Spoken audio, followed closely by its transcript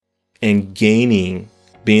and being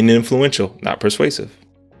influential, not persuasive,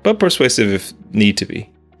 but persuasive if need to be.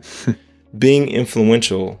 Being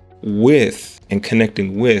influential with and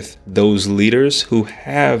connecting with those leaders who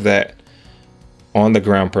have that on the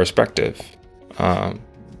ground perspective,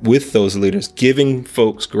 with those leaders, giving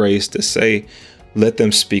folks grace to say, let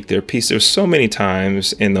them speak their piece. There's so many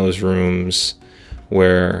times in those rooms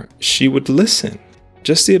where she would listen.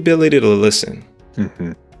 Just the ability to listen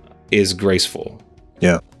is graceful.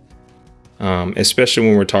 Yeah. Especially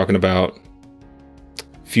when we're talking about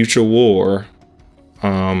future war,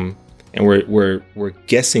 and we're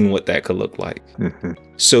guessing what that could look like.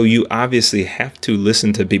 So you obviously have to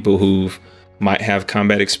listen to people who might have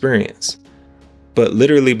combat experience, but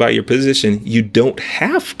literally by your position, you don't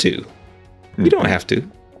have to. You don't have to.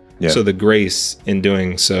 Yeah. So the grace in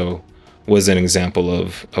doing so was an example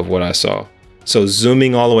of what I saw. So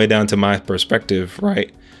zooming all the way down to my perspective,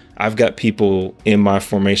 right? I've got people in my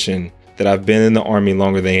formation that I've been in the Army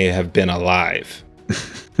longer than they have been alive,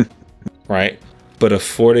 right? But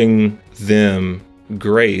affording them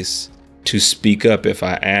grace to speak up if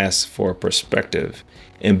I ask for a perspective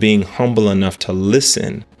and being humble enough to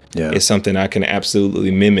listen is something I can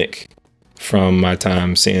absolutely mimic from my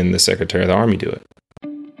time seeing the Secretary of the Army do it.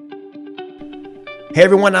 Hey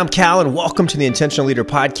everyone, I'm Cal and welcome to the Intentional Leader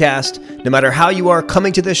Podcast. No matter how you are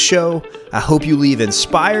coming to this show, I hope you leave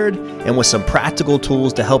inspired and with some practical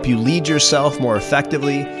tools to help you lead yourself more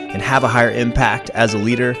effectively and have a higher impact as a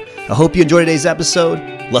leader. I hope you enjoyed today's episode.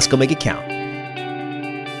 Let's go make it count.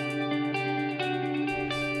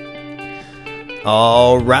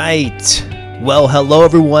 All right. Well, hello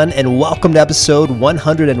everyone, and welcome to episode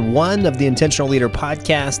 101 of the Intentional Leader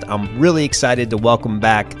Podcast. I'm really excited to welcome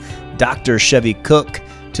back Dr. Chevy Cook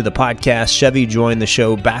to the podcast. Chevy joined the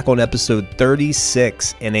show back on episode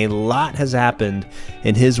 36, and a lot has happened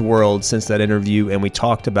in his world since that interview, and we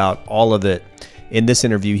talked about all of it. In this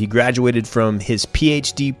interview, he graduated from his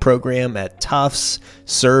PhD program at Tufts,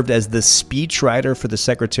 served as the speechwriter for the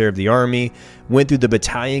Secretary of the Army, went through the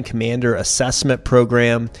Battalion Commander Assessment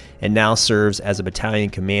Program, and now serves as a battalion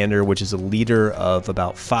commander, which is a leader of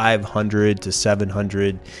about 500 to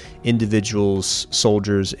 700 individuals,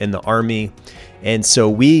 soldiers in the Army. And so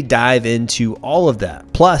we dive into all of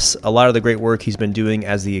that, plus a lot of the great work he's been doing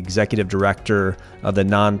as the executive director of the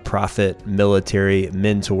nonprofit Military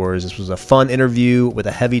Mentors. This was a fun interview with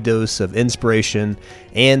a heavy dose of inspiration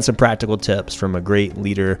and some practical tips from a great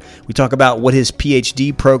leader. We talk about what his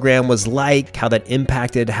PhD program was like, how that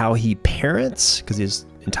impacted how he parents, because his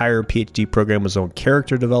entire PhD program was on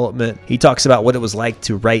character development. He talks about what it was like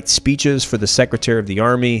to write speeches for the Secretary of the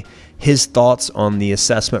Army, his thoughts on the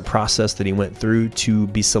assessment process that he went through to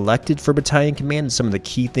be selected for battalion command, and some of the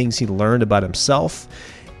key things he learned about himself.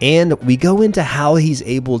 And we go into how he's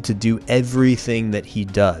able to do everything that he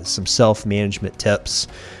does, some self-management tips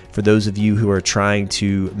for those of you who are trying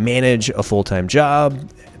to manage a full-time job,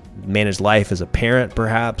 manage life as a parent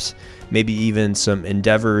perhaps, maybe even some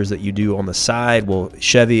endeavors that you do on the side. Well,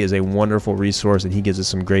 Chevy is a wonderful resource, and he gives us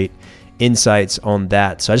some great insights on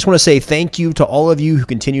that. So I just want to say thank you to all of you who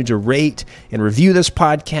continue to rate and review this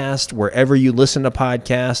podcast wherever you listen to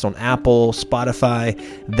podcasts, on Apple, Spotify.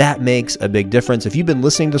 That makes a big difference. If you've been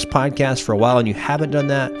listening to this podcast for a while and you haven't done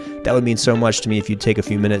that, that would mean so much to me if you'd take a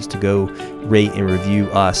few minutes to go rate and review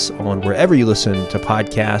us on wherever you listen to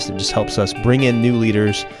podcasts. It just helps us bring in new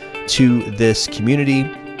leaders to this community.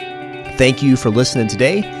 Thank you for listening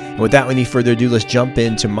today. And without any further ado, let's jump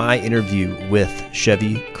into my interview with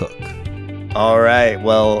Chevy Cook. All right.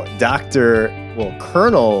 Well,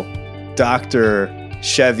 Colonel Dr.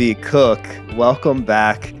 Chevy Cook, welcome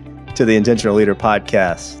back to the Intentional Leader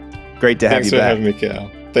Podcast. Great to have you back. Thanks for having me,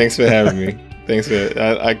 Cal. Thanks for having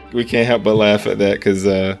me. We can't help but laugh at that because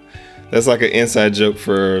that's like an inside joke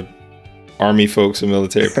for Army folks and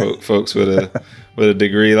military folks with a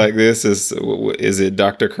degree like this. Is it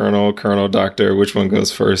Dr. Colonel, Colonel, Doctor? Which one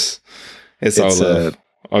goes first? It's all love.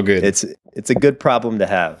 All good. It's a good problem to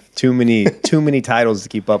have. Too many titles to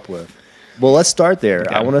keep up with. Well, let's start there.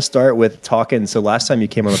 I want to start with talking. So last time you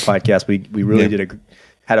came on the podcast, we really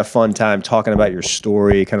had a fun time talking about your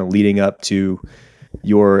story, kind of leading up to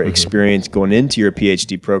your experience going into your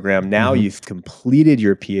PhD program. Now you've completed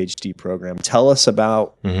your PhD program. Tell us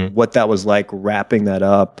about what that was like, wrapping that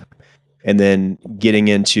up, and then getting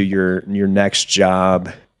into your next job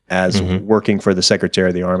as working for the Secretary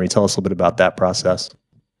of the Army. Tell us a little bit about that process.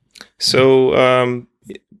 So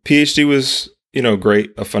PhD was,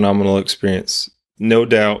 great, a phenomenal experience. No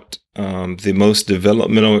doubt the most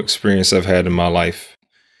developmental experience I've had in my life,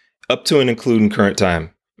 up to and including current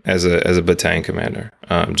time as a battalion commander.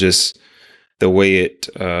 Just the way it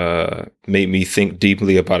made me think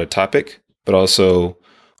deeply about a topic, but also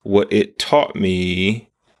what it taught me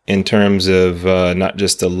in terms of not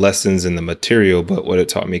just the lessons and the material, but what it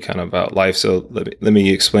taught me kind of about life. So let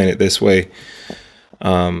me explain it this way.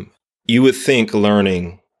 You would think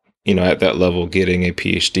learning, at that level, getting a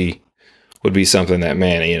PhD would be something that,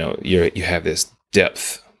 man, you have this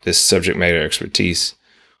depth, this subject matter expertise.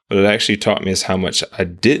 What it actually taught me is how much I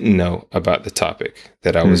didn't know about the topic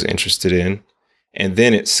that I was interested in. And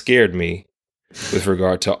then it scared me with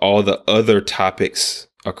regard to all the other topics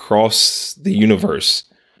across the universe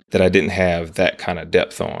that I didn't have that kind of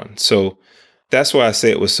depth on. So that's why I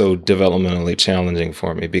say it was so developmentally challenging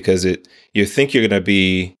for me, because you think you're going to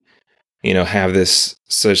be, have this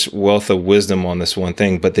such wealth of wisdom on this one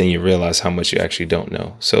thing, but then you realize how much you actually don't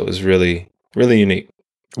know. So it was really, really unique.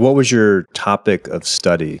 What was your topic of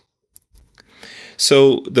study?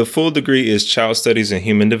 So the full degree is Child Studies and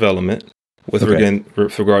Human Development. With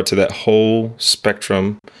regard to that whole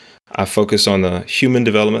spectrum, I focus on the human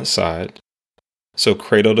development side. So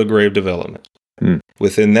cradle to grave development.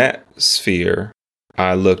 Within that sphere,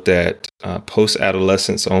 I looked at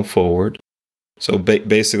post-adolescence on forward. So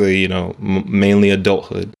basically, mainly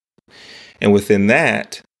adulthood. And within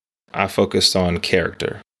that, I focused on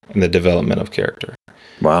character and the development of character.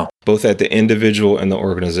 Wow. Both at the individual and the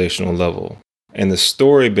organizational level. And the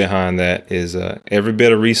story behind that is every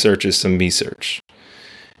bit of research is some research.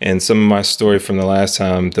 And some of my story from the last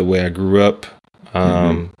time, the way I grew up,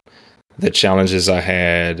 the challenges I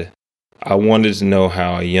had, I wanted to know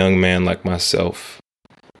how a young man like myself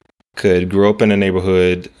could grow up in a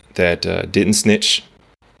neighborhood that didn't snitch,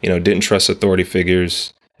 didn't trust authority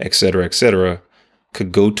figures, et cetera,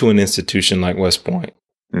 could go to an institution like West Point.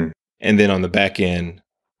 And then on the back end,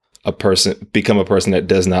 become a person that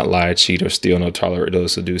does not lie, cheat, or steal, nor tolerate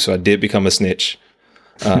those who do. So I did become a snitch,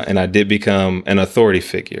 and I did become an authority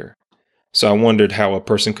figure. So I wondered how a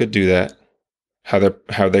person could do that,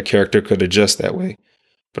 how their character could adjust that way.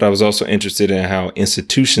 But I was also interested in how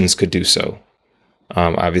institutions could do so.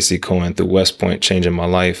 Obviously, going through West Point, changing my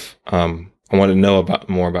life. I wanted to know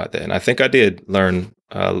more about that, and I think I did learn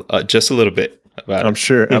just a little bit about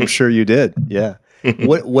it. I'm sure you did. Yeah.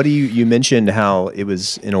 What do you mentioned how it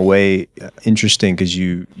was in a way interesting, because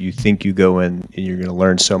you think you go in and you're going to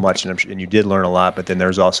learn so much, and you did learn a lot, but then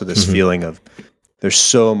there's also this feeling of there's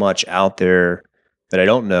so much out there that I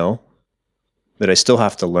don't know, that I still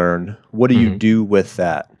have to learn. What do you do with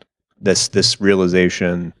that? This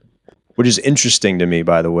realization, which is interesting to me,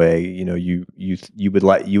 by the way.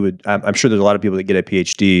 I'm sure there's a lot of people that get a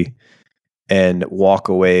PhD and walk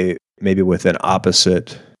away maybe with an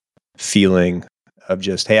opposite feeling of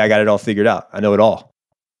just, hey, I got it all figured out. I know it all.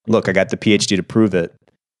 Look, I got the PhD to prove it.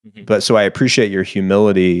 But so I appreciate your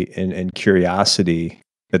humility and curiosity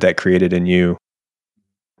that created in you.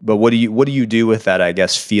 But what do you do with that, I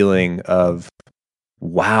guess, feeling of,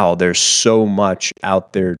 wow, there's so much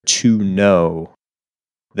out there to know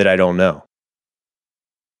that I don't know?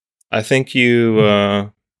 I think you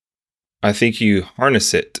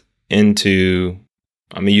harness it into,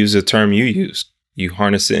 I'm gonna use the term you used. You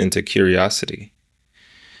harness it into curiosity.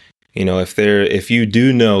 If you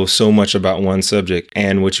do know so much about one subject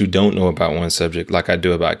and what you don't know about one subject, like I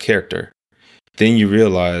do about character, then you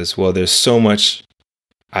realize, well, there's so much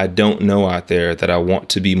I don't know out there that I want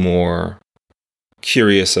to be more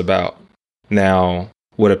curious about. Now,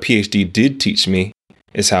 what a PhD did teach me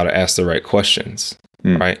is how to ask the right questions,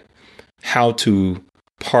 right? How to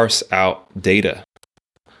parse out data.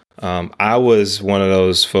 I was one of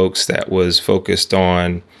those folks that was focused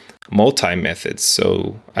on multi-methods.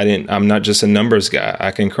 So I'm not just a numbers guy.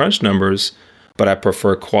 I can crunch numbers, but I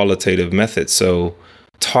prefer qualitative methods. So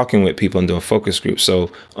talking with people and doing focus groups.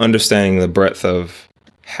 So understanding the breadth of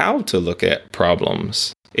how to look at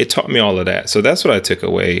problems. It taught me all of that. So that's what I took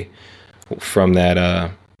away from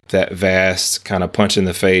that vast kind of punch in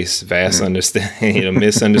the face, vast understanding,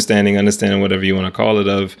 misunderstanding, understanding, whatever you want to call it,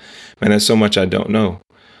 of, man, there's so much I don't know,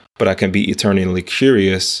 but I can be eternally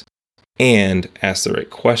curious and ask the right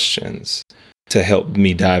questions to help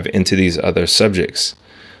me dive into these other subjects.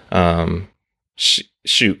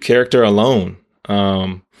 Character alone.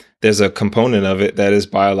 There's a component of it that is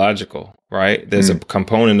biological, right? There's a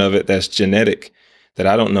component of it that's genetic that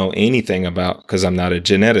I don't know anything about because I'm not a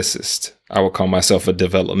geneticist. I would call myself a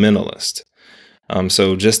developmentalist.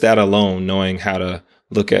 So just that alone, knowing how to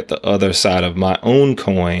look at the other side of my own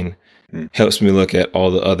coin helps me look at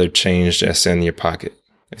all the other change that's in your pocket,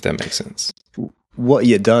 if that makes sense. Well,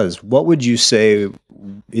 it does. What would you say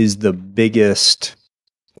is the biggest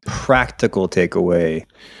practical takeaway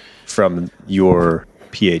from your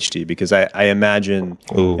PhD? Because I imagine,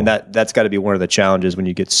 Ooh. and that's got to be one of the challenges when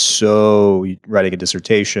you get writing a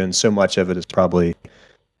dissertation, so much of it is probably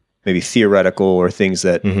maybe theoretical or things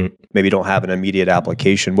that maybe don't have an immediate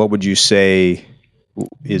application. What would you say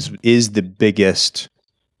is the biggest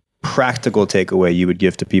practical takeaway you would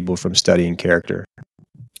give to people from studying character?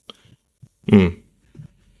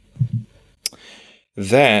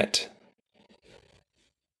 That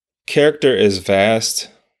character is vast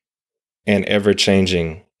and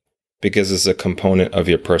ever-changing because it's a component of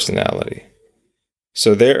your personality.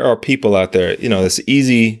 So there are people out there, this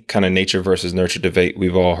easy kind of nature versus nurture debate.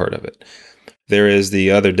 We've all heard of it. There is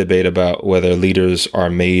the other debate about whether leaders are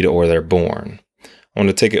made or they're born. I want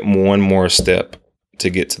to take it one more step to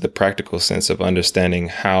get to the practical sense of understanding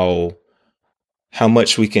how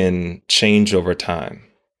much we can change over time.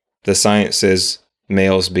 The science says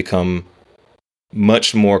males become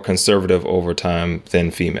much more conservative over time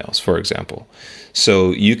than females, for example.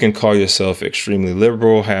 So you can call yourself extremely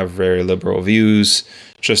liberal, have very liberal views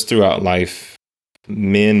just throughout life,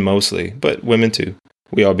 men mostly, but women too.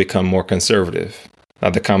 We all become more conservative. Now,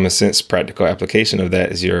 the common sense practical application of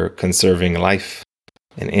that is you're conserving life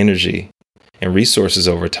and energy and resources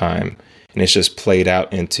over time. And it's just played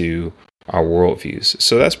out into our worldviews.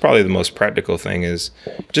 So that's probably the most practical thing, is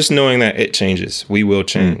just knowing that it changes. We will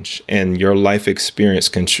change, and your life experiences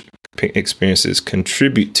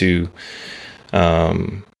contribute to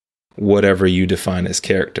whatever you define as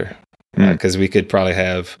character. Because we could probably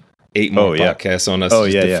have 8 more podcasts on us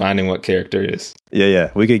defining what character is.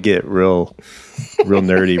 Yeah. We could get real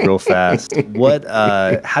nerdy real fast. What?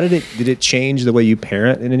 How did it change the way you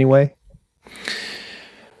parent in any way?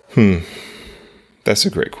 That's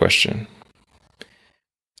a great question.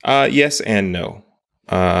 Yes and no.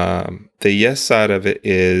 The yes side of it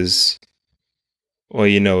is,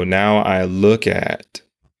 now I look at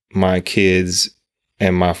my kids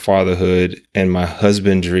and my fatherhood and my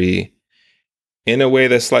husbandry in a way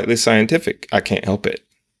that's slightly scientific. I can't help it.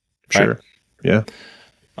 Right? Sure. Yeah.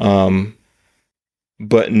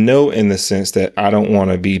 But no, in the sense that I don't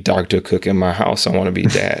want to be Dr. Cook in my house. I want to be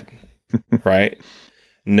dad. Right?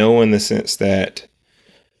 No, in the sense that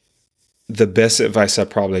the best advice I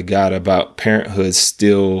probably got about parenthood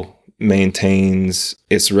still maintains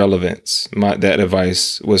its relevance. That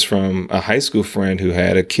advice was from a high school friend who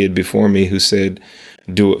had a kid before me who said,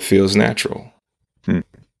 do what feels natural.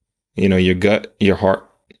 Your gut, your heart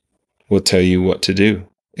will tell you what to do.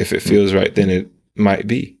 If it feels right, then it might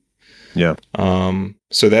be. Yeah.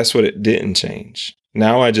 So that's what it didn't change.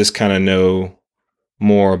 Now I just kind of know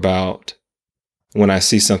more about when I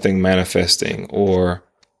see something manifesting, or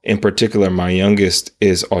in particular, my youngest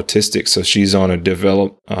is autistic. So she's on a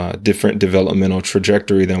different developmental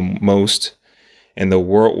trajectory than most. And the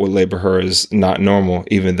world will label her as not normal,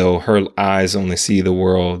 even though her eyes only see the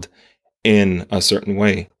world in a certain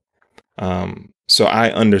way. So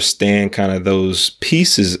I understand kind of those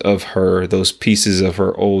pieces of her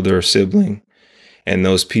older sibling, and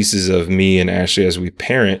those pieces of me and Ashley as we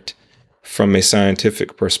parent from a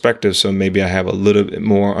scientific perspective. So maybe I have a little bit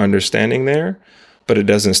more understanding there, but it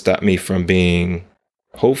doesn't stop me from being,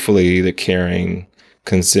 hopefully, the caring,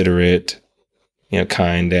 considerate,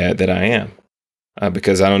 kind dad that I am,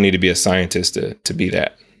 because I don't need to be a scientist to be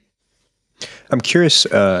that. I'm curious,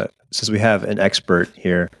 since we have an expert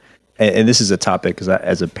here, and this is a topic because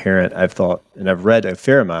as a parent, I've thought, and I've read a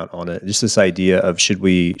fair amount on it, just this idea of should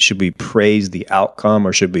we praise the outcome,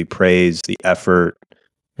 or should we praise the effort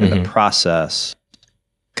and the process?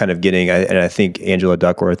 Kind of getting, and I think Angela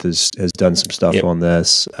Duckworth has done some stuff on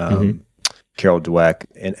this, Carol Dweck,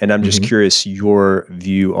 and I'm just curious your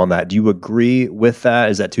view on that. Do you agree with that?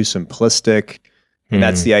 Is that too simplistic? And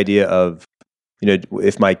that's the idea of,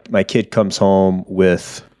 if my kid comes home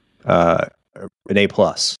with an A+,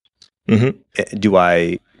 do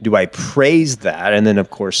I praise that? And then, of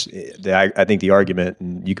course, I think the argument,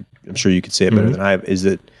 and I'm sure you could say it better than I have, is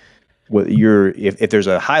that if there's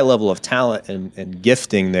a high level of talent and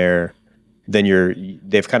gifting there, then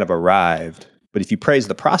they've kind of arrived. But if you praise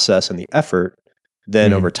the process and the effort,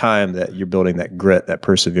 then over time that you're building that grit, that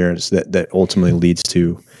perseverance that ultimately leads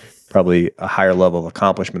to probably a higher level of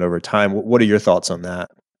accomplishment over time. What are your thoughts on that?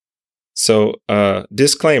 So,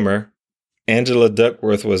 disclaimer, Angela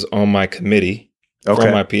Duckworth was on my committee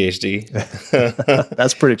for my PhD.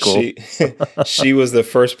 That's pretty cool. She was the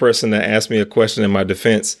first person that asked me a question in my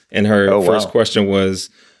defense, and her first question was,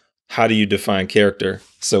 how do you define character?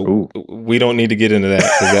 So we don't need to get into that,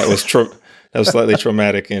 because that was slightly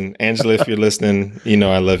traumatic. And Angela, if you're listening,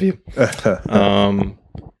 I love you.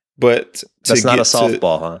 But that's not a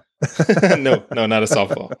softball, huh? No, not a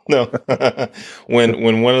softball. No.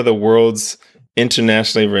 When one of the world's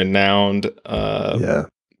internationally renowned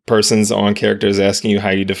persons on characters asking you how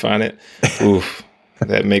you define it. Oof,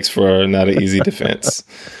 that makes for not an easy defense.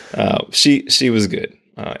 She was good,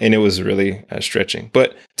 and it was really stretching.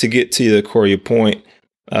 But to get to the core of your point,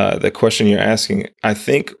 the question you're asking, I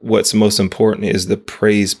think what's most important is the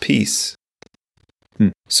praise piece.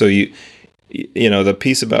 So you know, the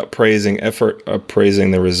piece about praising effort or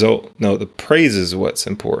praising the result. No, the praise is what's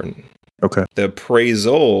important. Okay. The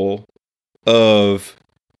appraisal of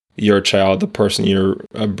your child, the person you're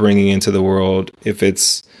bringing into the world, if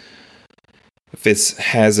it's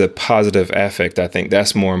has a positive affect, I think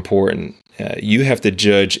that's more important. You have to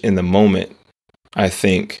judge in the moment, I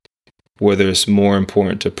think, whether it's more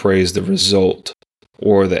important to praise the result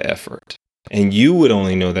or the effort. And you would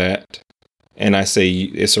only know that. And I say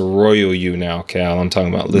it's a royal you now, Cal. I'm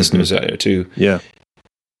talking about listeners out there too. Yeah.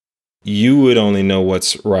 You would only know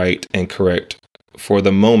what's right and correct for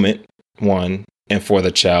the moment, one, and for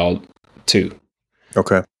the child, two.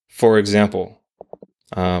 Okay. For example,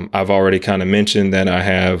 I've already kind of mentioned that I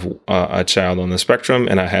have a child on the spectrum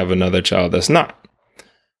and I have another child that's not.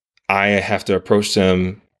 I have to approach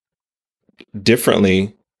them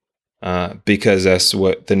differently because that's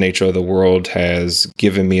what the nature of the world has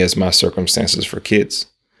given me as my circumstances for kids.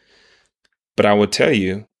 But I would tell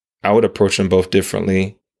you, I would approach them both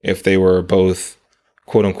differently if they were both,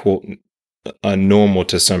 quote unquote, normal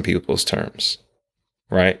to some people's terms,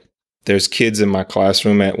 right? There's kids in my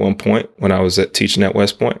classroom at one point when I was teaching at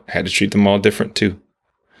West Point. I had to treat them all different too,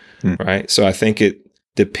 right? So I think it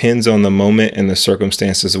depends on the moment and the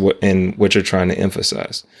circumstances in what you're trying to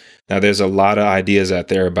emphasize. Now, there's a lot of ideas out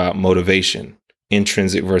there about motivation,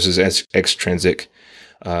 intrinsic versus extrinsic,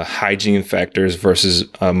 hygiene factors versus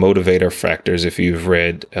motivator factors. If you've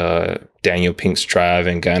read Daniel Pink's Drive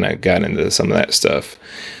and got into some of that stuff.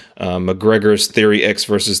 McGregor's Theory X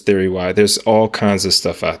versus Theory Y. There's all kinds of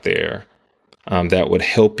stuff out there that would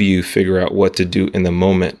help you figure out what to do in the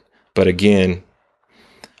moment. But again,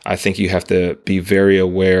 I think you have to be very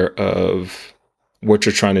aware of what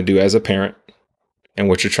you're trying to do as a parent and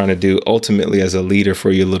what you're trying to do ultimately as a leader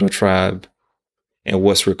for your little tribe and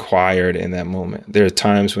what's required in that moment. There are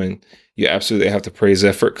times when you absolutely have to praise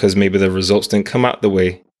effort because maybe the results didn't come out the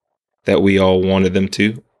way that we all wanted them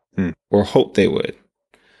to or hoped they would.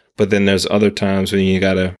 But then there's other times when you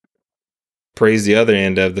got to praise the other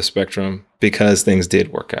end of the spectrum because things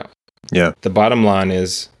did work out. Yeah. The bottom line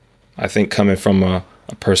is, I think coming from a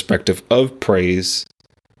perspective of praise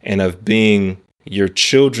and of being your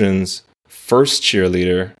children's first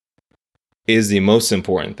cheerleader is the most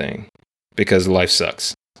important thing because life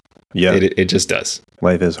sucks. Yeah. It just does.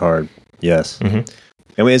 Life is hard. Yes. And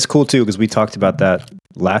it's cool too, because we talked about that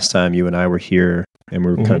last time you and I were here and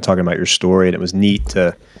we were kind of talking about your story, and it was neat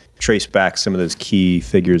to trace back some of those key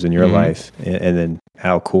figures in your life, and then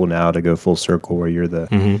how cool now to go full circle where you're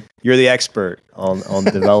the expert on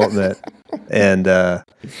development. And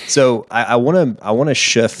so I want to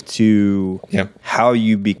shift to how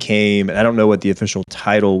you became, and I don't know what the official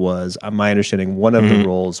title was. My understanding, one of the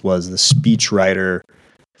roles was the speechwriter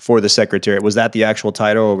for the Secretariat. Was that the actual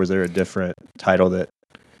title, or was there a different title that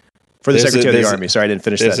for the Secretary of the Army? Sorry, I didn't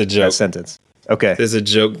finish that sentence. Okay. There's a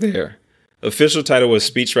joke there. Official title was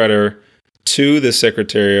speechwriter to the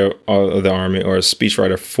Secretary of the Army or a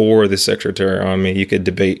speechwriter for the Secretary of the Army. You could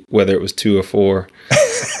debate whether it was 2 or 4.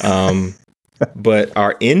 But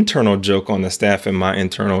our internal joke on the staff and my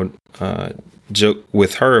internal joke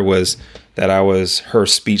with her was that I was her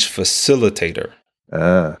speech facilitator.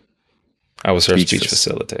 I was her speech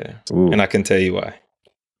facilitator. Ooh. And I can tell you why.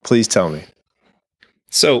 Please tell me.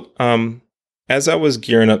 So as I was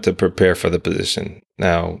gearing up to prepare for the position,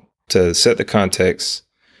 now to set the context,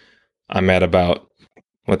 I'm at about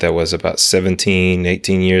 17,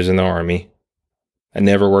 18 years in the Army. I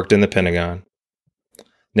never worked in the Pentagon.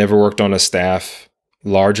 Never worked on a staff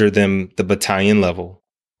larger than the battalion level.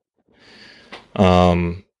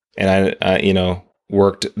 And I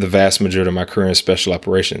worked the vast majority of my career in special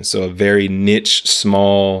operations. So a very niche,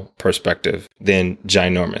 small perspective, then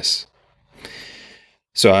ginormous.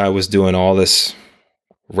 So I was doing all this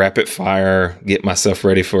rapid fire, get myself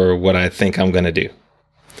ready for what I think I'm going to do.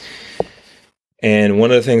 And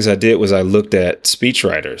one of the things I did was I looked at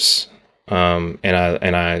speechwriters, and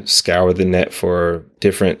I scoured the net for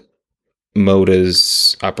different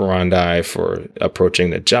modus operandi for approaching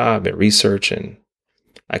the job and research. And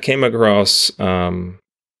I came across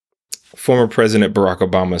former President Barack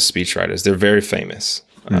Obama's speechwriters. They're very famous.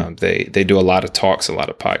 They do a lot of talks, a lot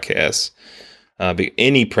of podcasts.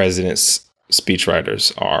 Any president's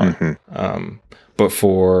speechwriters are.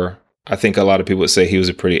 But I think a lot of people would say he was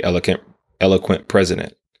a pretty eloquent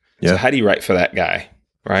president. So how do you write for that guy,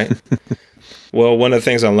 right? Well, one of the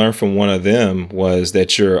things I learned from one of them was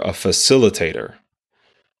that you're a facilitator.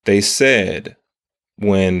 They said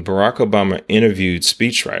when Barack Obama interviewed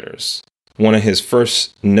speechwriters, one of his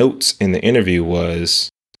first notes in the interview was,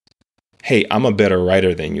 hey, I'm a better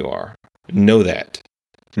writer than you are. Know that.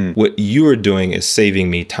 What you are doing is saving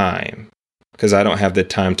me time because I don't have the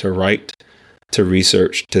time to write, to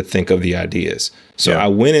research, to think of the ideas. So I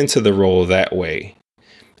went into the role that way.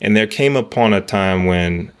 And there came upon a time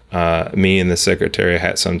when me and the secretary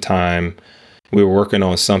had some time. We were working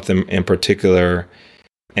on something in particular,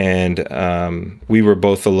 and we were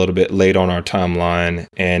both a little bit late on our timeline.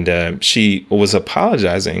 And she was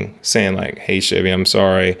apologizing, saying like, hey, Chevy, I'm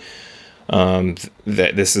sorry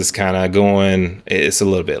that this is kind of going, it's a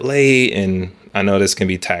little bit late, and I know this can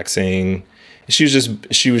be taxing. She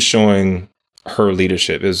was showing her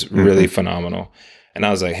leadership. It was really phenomenal. And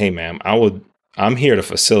I was like, hey, ma'am, I'm here to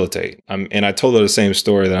facilitate. And I told her the same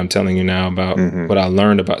story that I'm telling you now about what I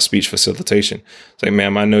learned about speech facilitation. It's like,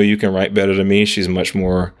 ma'am, I know you can write better than me. She's much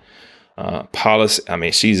more policy. I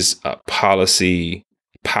mean, she's a policy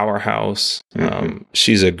powerhouse.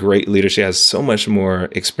 She's a great leader. She has so much more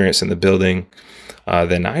experience in the building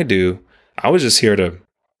than I do. I was just here to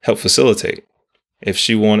help facilitate. If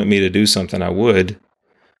she wanted me to do something, I would.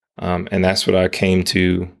 And that's what I came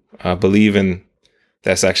to believe in.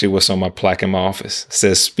 That's actually what's on my plaque in my office. It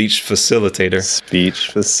says speech facilitator.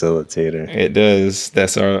 Speech facilitator. It does.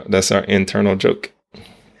 That's our internal joke.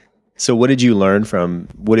 So what did you learn from,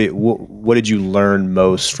 what did you learn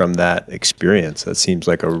most from that experience? That seems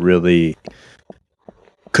like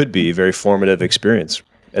could be a very formative experience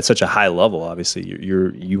at such a high level. Obviously,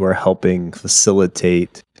 you are helping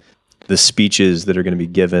facilitate the speeches that are going to be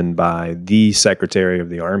given by the Secretary of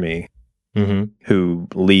the Army, who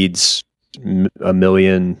leads 1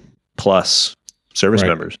 million plus service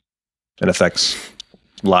members and affects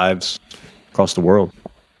lives across the world.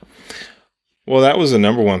 Well, that was the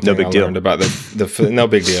number one thing I learned about the no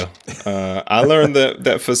big deal. I learned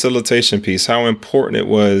that facilitation piece, how important it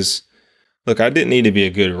was. Look, I didn't need to be a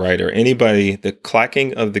good writer. The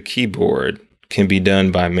clacking of the keyboard can be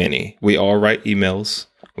done by many. We all write emails.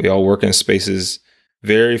 We all work in spaces.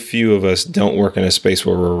 Very few of us don't work in a space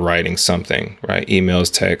where we're writing something, right?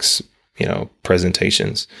 Emails, texts,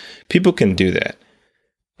 presentations. People can do that.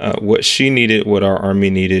 What she needed, what our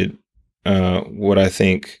Army needed, what I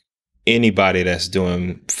think anybody that's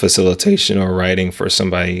doing facilitation or writing for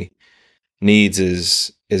somebody needs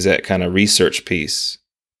is that kind of research piece.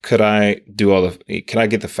 Could I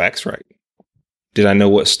get the facts right? Did I know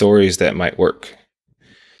what stories that might work?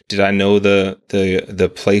 Did I know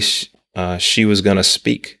the place she was going to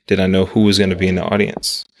speak? Did I know who was going to be in the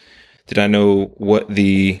audience? Did I know what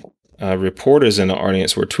the reporters in the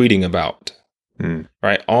audience were tweeting about?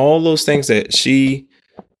 Right? All those things that she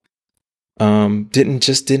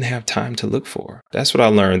didn't have time to look for. That's what I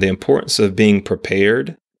learned. The importance of being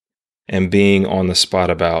prepared and being on the spot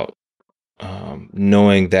about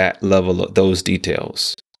knowing that level of those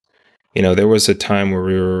details. There was a time where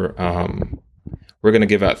we're going to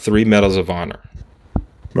give out 3 medals of honor.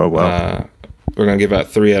 Oh, wow. We're going to give out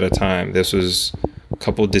 3 at a time. This was a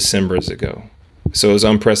couple Decembers ago. So it was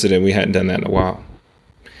unprecedented. We hadn't done that in a while.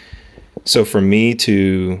 So for me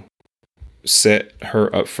to set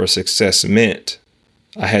her up for success meant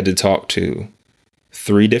I had to talk to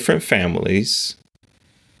 3 different families.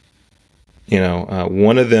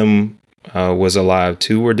 One of them was alive,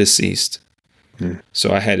 2 were deceased.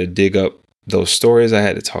 So I had to dig up those stories. I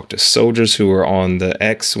had to talk to soldiers who were on the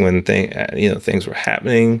X when things were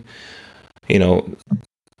happening.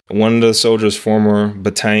 One of the soldiers, former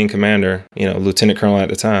battalion commander, lieutenant colonel at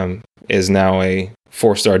the time, is now a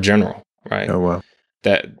 4-star general, right? Oh, wow.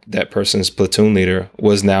 That person's platoon leader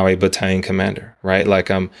was now a battalion commander, right? Like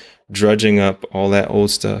I'm drudging up all that old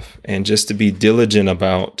stuff, and just to be diligent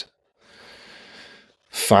about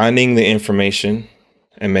finding the information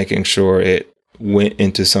and making sure it went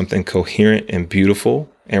into something coherent and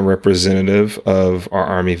beautiful and representative of our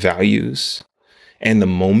Army values and the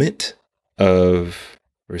moment of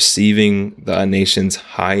receiving the nation's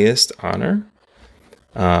highest honor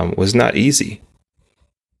was not easy.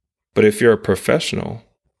 But if you're a professional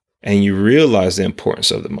and you realize the importance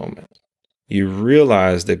of the moment, you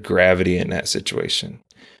realize the gravity in that situation,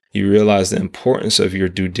 you realize the importance of your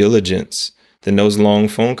due diligence, then those long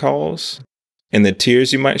phone calls and the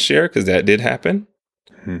tears you might share, because that did happen,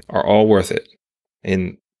 are all worth it.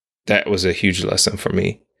 And that was a huge lesson for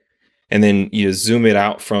me. And then you zoom it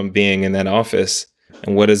out from being in that office.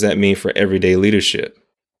 And what does that mean for everyday leadership?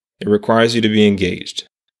 It requires you to be engaged.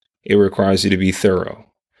 It requires you to be thorough.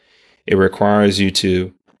 It requires you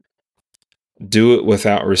to do it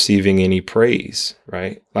without receiving any praise,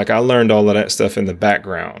 right? Like I learned all of that stuff in the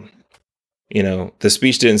background. You know, the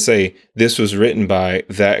speech didn't say this was written by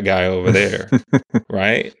that guy over there,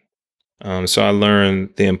 right? So I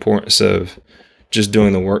learned the importance of just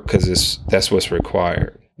doing the work because that's what's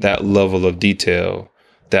required. That level of detail,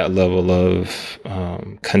 that level of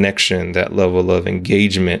connection, that level of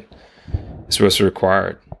engagement is what's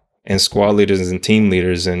required. And squad leaders and team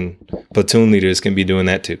leaders and platoon leaders can be doing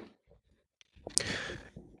that too.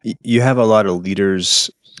 You have a lot of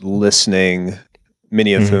leaders listening,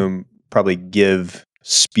 many of whom probably give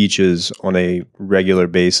speeches on a regular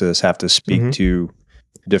basis, have to speak to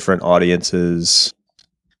different audiences.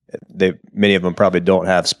 Many of them probably don't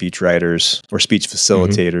have speech writers or speech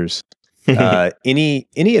facilitators.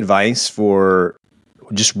 Any advice for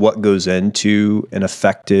just what goes into an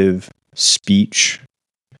effective speech,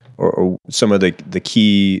 or some of the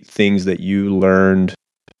key things that you learned,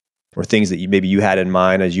 or things that maybe you had in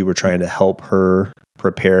mind as you were trying to help her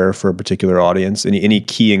prepare for a particular audience? Any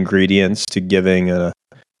key ingredients to giving an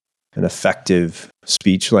effective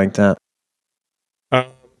speech like that?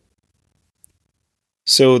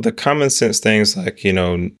 So the common sense things like,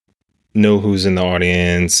 know who's in the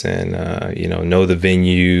audience and, know the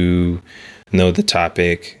venue, know the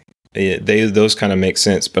topic. Those kind of make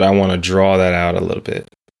sense, but I want to draw that out a little bit.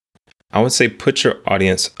 I would say put your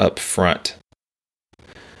audience up front.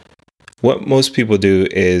 What most people do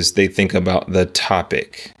is they think about the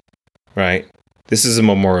topic, right? This is a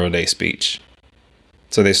Memorial Day speech.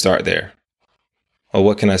 So they start there. Oh,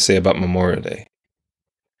 what can I say about Memorial Day?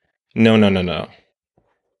 No.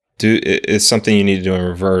 It's something you need to do in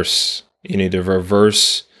reverse. You need to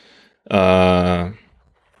reverse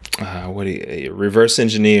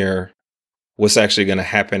engineer what's actually going to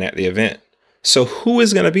happen at the event. So who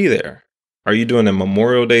is going to be there? Are you doing a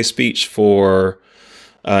Memorial Day speech for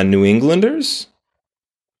New Englanders?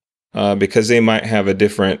 Because they might have a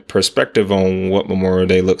different perspective on what Memorial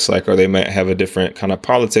Day looks like, or they might have a different kind of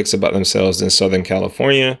politics about themselves in Southern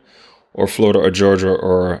California or Florida or Georgia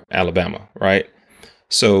or Alabama, right?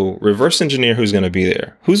 So reverse engineer who's going to be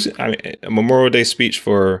there. A Memorial Day speech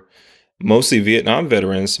for mostly Vietnam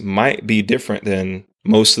veterans might be different than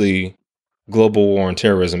mostly global war and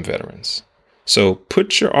terrorism veterans. So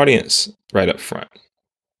put your audience right up front.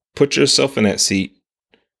 Put yourself in that seat.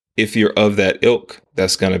 If you're of that ilk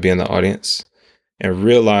that's going to be in the audience, and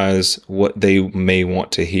realize what they may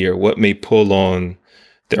want to hear, what may pull on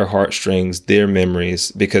their heartstrings, their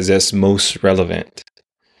memories, because that's most relevant.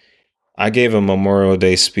 I gave a Memorial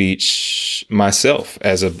Day speech myself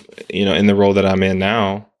in the role that I'm in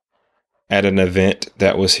now at an event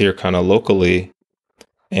that was here kind of locally.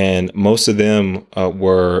 And most of them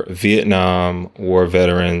were Vietnam War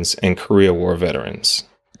veterans and Korea War veterans.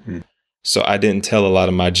 So I didn't tell a lot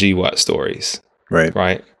of my GWAT stories.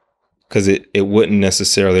 Right. Because it wouldn't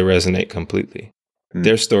necessarily resonate completely.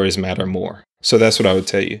 Their stories matter more. So that's what I would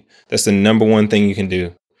tell you. That's the number one thing you can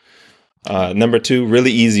do. Number two,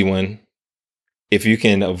 really easy one. If you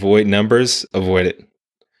can avoid numbers, avoid it.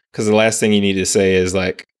 Because the last thing you need to say is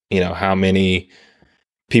how many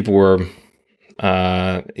people were,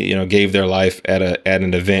 gave their life at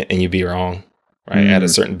an event, and you'd be wrong, right? At a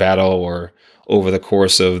certain battle or over the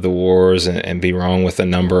course of the wars, and be wrong with a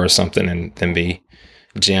number or something, and then be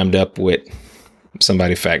jammed up with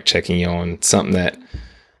somebody fact checking you on something that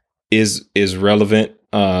is relevant,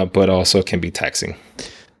 but also can be taxing.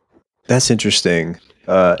 That's interesting.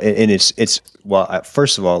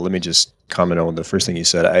 First of all, let me just comment on the first thing you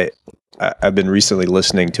said. I've been recently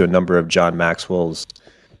listening to a number of John Maxwell's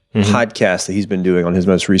podcasts that he's been doing on his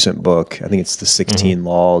most recent book. I think it's the 16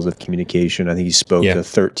 Laws of Communication. I think he spoke to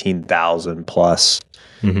 13,000 plus,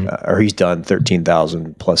 or he's done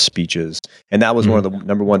 13,000 plus speeches. And that was one of the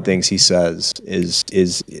number one things he says is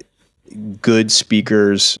good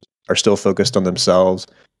speakers are still focused on themselves.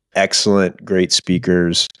 Excellent, great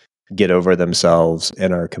speakers get over themselves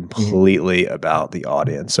and are completely about the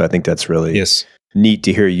audience. So I think that's really neat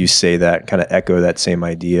to hear you say that, kind of echo that same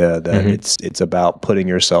idea that it's about putting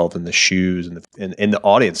yourself in the shoes and in the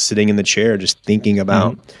audience, sitting in the chair, just thinking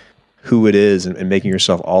about who it is and making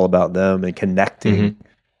yourself all about them and connecting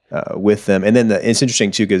with them. And then it's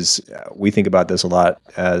interesting too, because we think about this a lot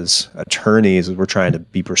as attorneys. We're trying to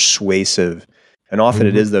be persuasive. And often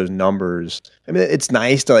it is those numbers. I mean, it's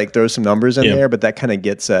nice to throw some numbers in there, but that kind of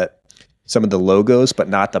gets at some of the logos, but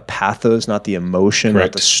not the pathos, not the emotion,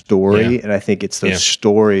 not the story. And I think it's those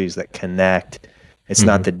stories that connect. It's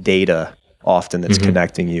not the data often that's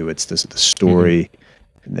connecting you. It's the story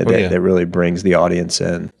that really brings the audience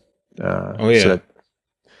in. So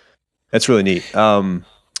that's really neat.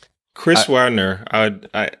 Chris Wagner,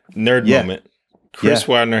 nerd moment. Chris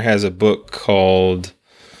Widener has a book called,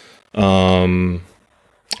 oh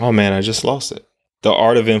man, I just lost it. The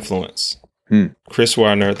Art of Influence. Chris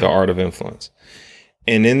Widener, The Art of Influence.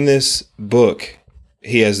 And in this book,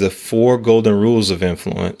 he has the 4 golden rules of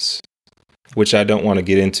influence, which I don't want to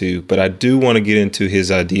get into, but I do want to get into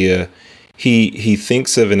his idea. He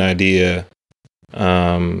thinks of an idea.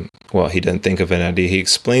 Well, he doesn't think of an idea. He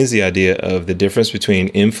explains the idea of the difference between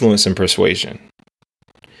influence and persuasion.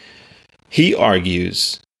 He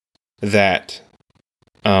argues that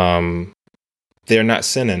they're not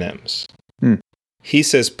synonyms. He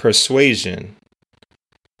says persuasion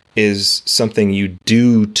is something you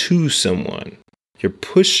do to someone. You're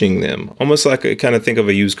pushing them, almost like a kind of think of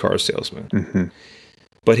a used car salesman.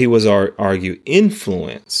 But he was argue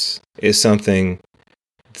influence is something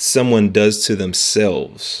someone does to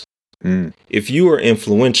themselves. If you are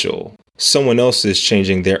influential, someone else is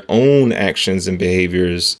changing their own actions and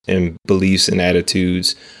behaviors and beliefs and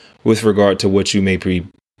attitudes with regard to what you may be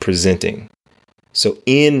presenting. So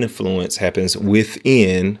influence happens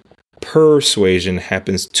within, persuasion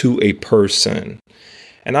happens to a person.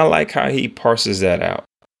 And I like how he parses that out.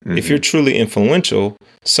 If you're truly influential,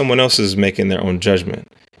 someone else is making their own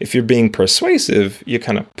judgment. If you're being persuasive, you're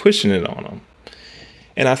kind of pushing it on them.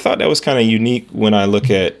 And I thought that was kind of unique when I look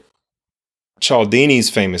at Cialdini's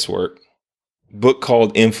famous book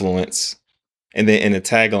called Influence. And then in the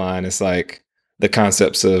tagline, it's like the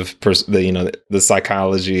concepts of the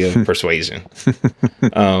psychology of persuasion.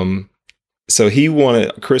 So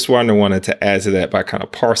Chris Widener wanted to add to that by kind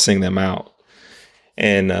of parsing them out.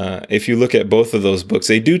 And if you look at both of those books,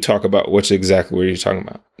 they do talk about exactly what you're talking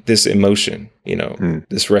about. This emotion,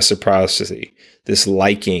 this reciprocity, this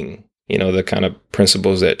liking, the kind of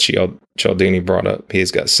principles that Cialdini brought up.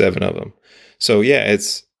 He's got 7 of them. So yeah,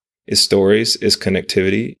 it's stories, it's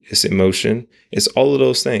connectivity, it's emotion, it's all of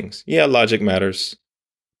those things. Yeah, logic matters,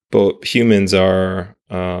 but humans are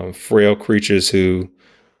frail creatures who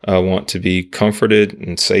want to be comforted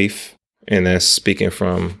and safe, and that's speaking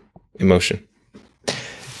from emotion.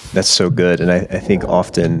 That's so good. And I think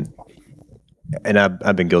often, and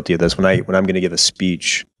I've been guilty of this, when I'm going to give a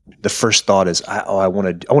speech, the first thought is, I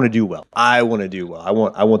want to do well. I want to do well.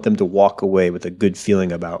 I want them to walk away with a good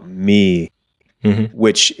feeling about me,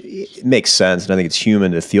 which makes sense. And I think it's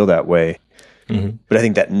human to feel that way. But I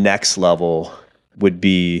think that next level would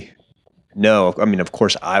be, no, I mean, of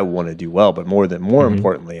course I want to do well, but more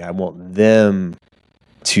importantly, I want them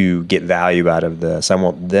to get value out of this. I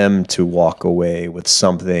want them to walk away with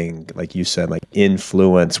something, like you said, like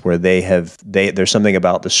influence, where there's something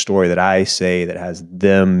about the story that I say that has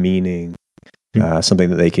them meaning,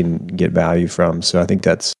 something that they can get value from. So I think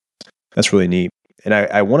that's really neat. And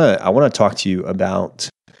I want to talk to you about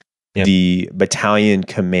the battalion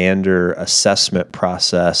commander assessment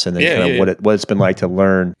process, and then what it's been like to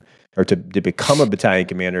learn or to become a battalion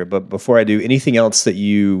commander. But before I do, anything else that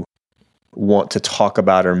you want to talk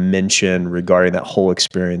about or mention regarding that whole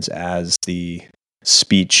experience as the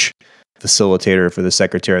speech facilitator for the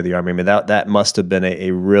Secretary of the Army? I mean, that must have been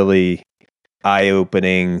a really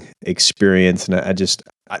eye-opening experience. And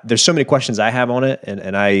there's so many questions I have on it,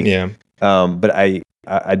 but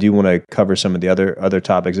I do want to cover some of the other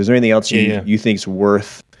topics. Is there anything else you think is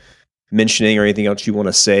worth mentioning, or anything else you want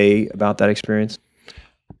to say about that experience?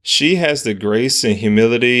 She has the grace and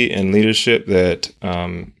humility and leadership that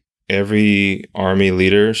every Army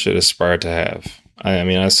leader should aspire to have. I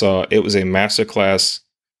mean, I saw it was a masterclass,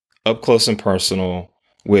 up close and personal,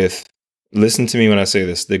 with, listen to me when I say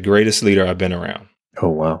this, the greatest leader I've been around. Oh,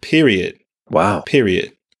 wow. Period. Wow.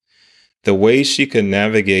 Period. The way she could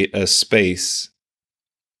navigate a space,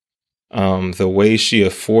 the way she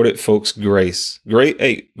afforded folks grace.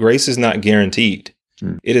 Grace is not guaranteed.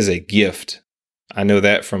 It is a gift. I know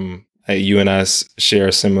that from you and I share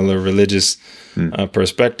a similar religious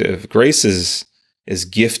perspective. Grace is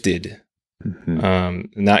gifted,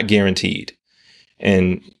 not guaranteed.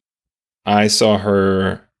 And I saw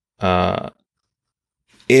her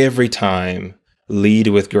every time lead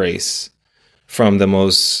with grace, from the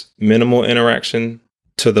most minimal interaction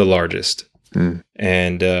to the largest.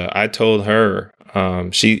 And I told her,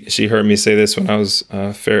 she heard me say this when I was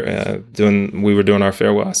we were doing our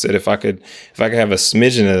farewell. I said, if I could have a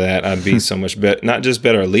smidgen of that, I'd be so much better, not just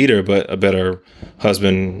better leader, but a better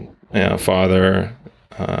husband, father,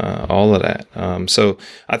 all of that. So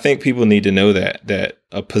I think people need to know that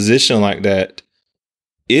a position like that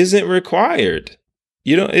isn't required.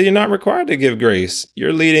 You're not required to give grace.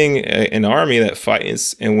 You're leading an army that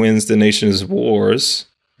fights and wins the nation's wars.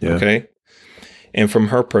 Yeah. Okay. And from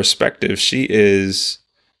her perspective, she is,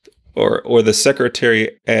 or the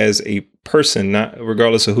secretary as a person, not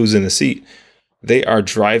regardless of who's in the seat, they are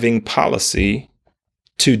driving policy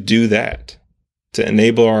to do that, to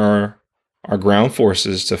enable our ground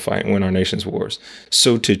forces to fight and win our nation's wars.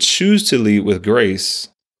 So to choose to lead with grace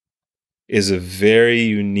is a very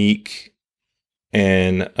unique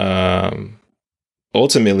and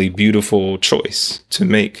ultimately beautiful choice to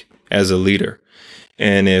make as a leader.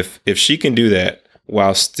 And if she can do that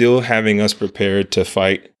while still having us prepared to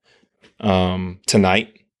fight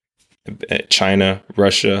tonight, China,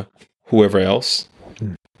 Russia, whoever else,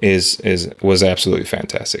 was absolutely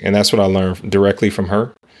fantastic. And that's what I learned directly from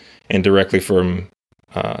her and directly from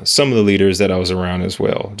some of the leaders that I was around as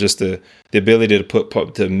well. Just the ability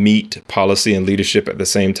to meet policy and leadership at the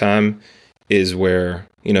same time is where,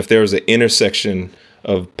 if there was an intersection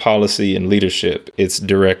of policy and leadership, it's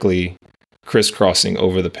directly crisscrossing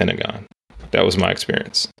over the Pentagon. That was my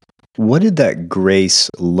experience. What did that grace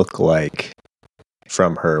look like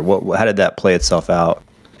from her? How did that play itself out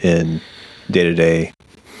in day-to-day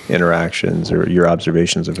interactions or your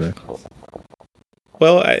observations of her?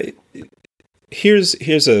 Well, here's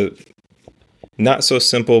a not so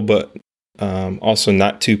simple, but also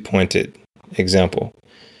not too pointed example.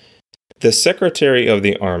 The Secretary of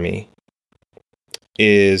the Army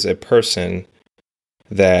is a person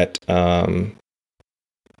that,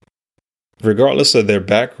 regardless of their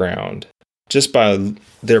background, just by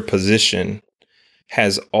their position,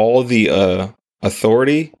 has all the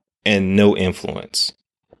authority and no influence.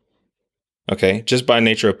 Okay, just by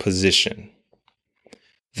nature of position.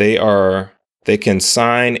 They can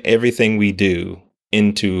sign everything we do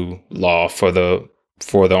into law for the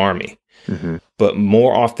Army. Mm-hmm. But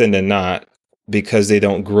more often than not, because they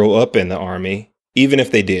don't grow up in the Army, even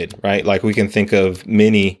if they did, right? Like we can think of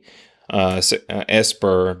many,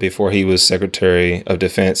 Esper, before he was Secretary of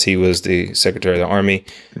Defense, he was the Secretary of the Army.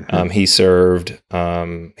 Mm-hmm. He served,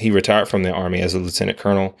 he retired from the Army as a Lieutenant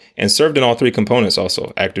Colonel and served in all three components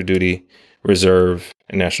also, active duty, reserve,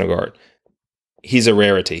 and National Guard. He's a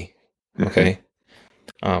rarity. Okay.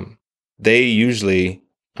 Mm-hmm. They usually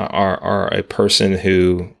are a person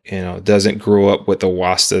who, doesn't grow up with the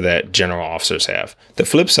wasta that general officers have. The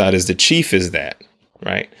flip side is the chief is that,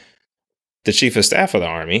 right? The Chief of Staff of the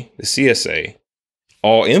Army, the CSA,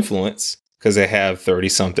 all influence because they have 30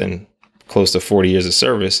 something, close to 40 years of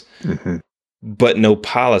service, mm-hmm. but no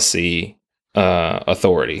policy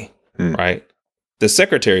authority, right? The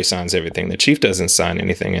secretary signs everything. The chief doesn't sign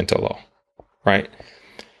anything into law, right?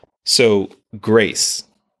 So grace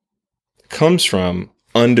comes from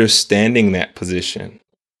understanding that position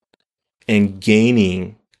and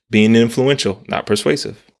being influential, not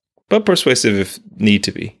persuasive, but persuasive if need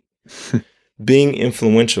to be. Being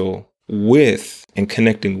influential with and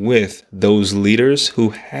connecting with those leaders who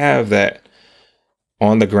have that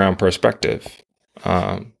on the ground perspective,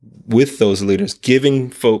 with those leaders,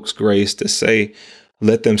 giving folks grace to say,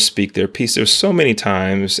 let them speak their piece. There's so many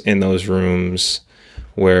times in those rooms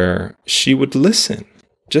where she would listen.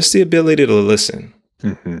 Just the ability to listen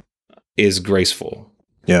mm-hmm. is graceful.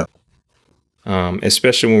 Yeah.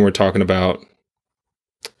 Especially when we're talking about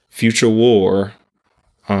future war,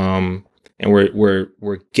 and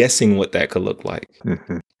we're guessing what that could look like.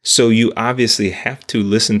 Mm-hmm. So you obviously have to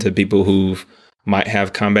listen to people who might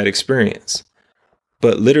have combat experience,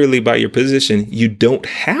 but literally by your position, you don't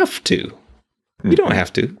have to. Mm-hmm. You don't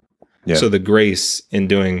have to. Yeah. So the grace in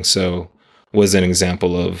doing so was an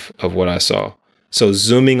example of what I saw. So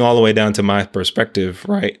zooming all the way down to my perspective,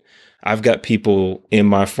 right? I've got people in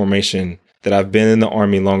my formation that I've been in the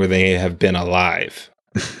Army longer than they have been alive,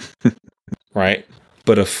 right?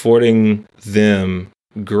 But affording them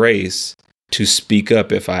grace to speak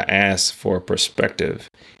up if I ask for a perspective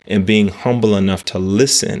and being humble enough to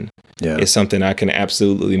listen is something I can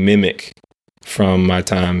absolutely mimic from my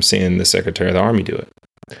time seeing the Secretary of the Army do it.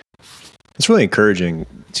 It's really encouraging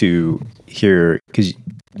to hear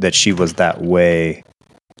that she was that way,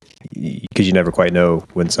 because you never quite know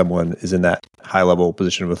when someone is in that high level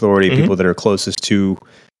position of authority, mm-hmm. people that are closest to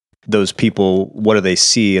those people, what do they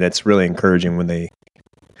see? And it's really encouraging when they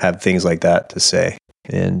have things like that to say.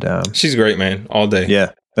 And she's great, man, all day.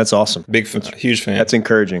 Yeah, that's awesome. Huge fan. That's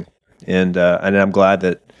encouraging. And I'm glad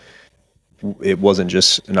that it wasn't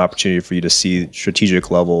just an opportunity for you to see strategic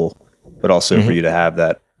level, but also mm-hmm. for you to have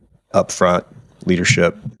that upfront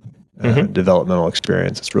leadership mm-hmm. developmental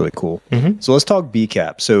experience. It's really cool. Mm-hmm. So let's talk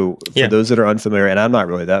BCAP. So for those that are unfamiliar, and I'm not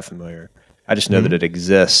really that familiar, I just know mm-hmm. that it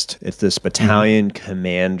exists. It's this battalion mm-hmm.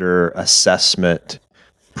 commander assessment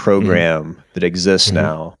program mm-hmm. that exists mm-hmm.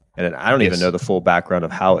 now. And I don't even know the full background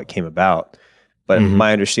of how it came about. But mm-hmm.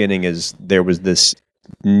 my understanding is there was this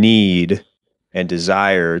need and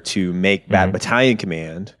desire to make that mm-hmm. battalion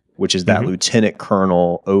command, which is that mm-hmm. Lieutenant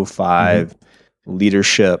Colonel 05 mm-hmm.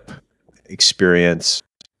 leadership experience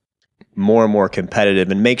more and more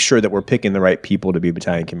competitive, and make sure that we're picking the right people to be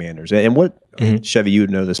battalion commanders? And what, Chevy, you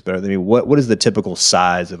would know this better than me. What is the typical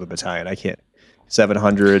size of a battalion?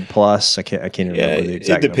 700 plus. I can't remember the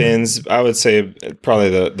exact it depends. Number. I would say probably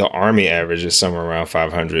the Army average is somewhere around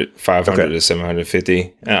 500 to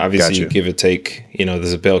 750. Obviously, you give or take,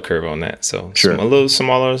 there's a bell curve on that. So sure. A little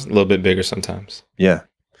smaller, a little bit bigger sometimes. Yeah.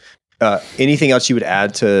 Anything else you would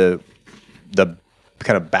add to the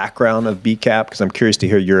kind of background of BCAP? Because I'm curious to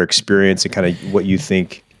hear your experience and kind of what you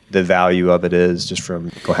think the value of it is, just from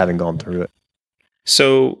having gone through it.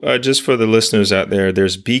 So just for the listeners out there,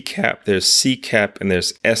 there's BCAP, there's CCAP, and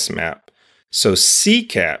there's SMAP. So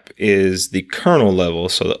CCAP is the colonel level.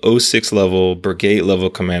 So the 06 level, brigade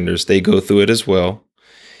level commanders, they go through it as well.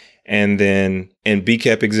 And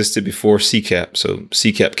BCAP existed before CCAP. So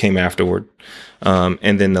CCAP came afterward.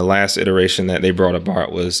 And then the last iteration that they brought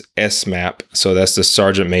about was SMAP. So that's the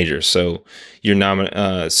sergeant major. So your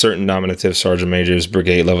certain nominative sergeant majors,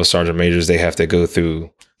 brigade level sergeant majors, they have to go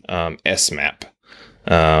through SMAP.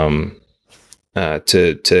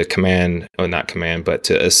 To command, or not command, but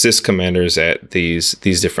to assist commanders at these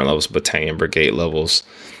different levels, battalion, brigade levels.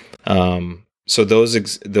 So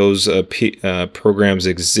those programs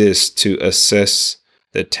exist to assess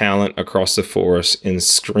the talent across the force and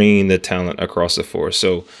screen the talent across the force.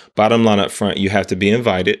 So bottom line up front, you have to be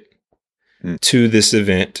invited to this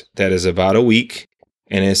event that is about a week,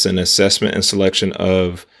 and it's an assessment and selection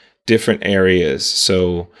of different areas.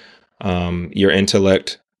 So your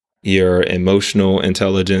intellect, your emotional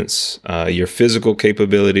intelligence, your physical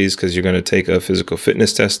capabilities, because you're going to take a physical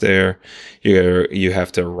fitness test there. You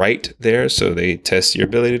have to write there, so they test your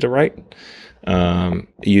ability to write.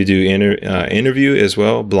 You do interview as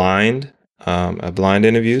well, a blind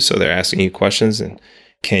interview. So they're asking you questions, and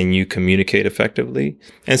can you communicate effectively?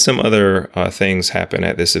 And some other things happen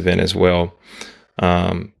at this event as well.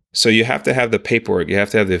 So you have to have the paperwork. You have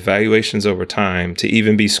to have the evaluations over time to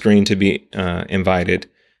even be screened to be invited.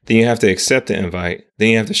 Then you have to accept the invite. Then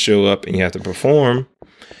you have to show up and you have to perform.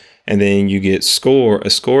 And then you get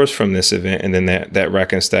scores from this event. And then that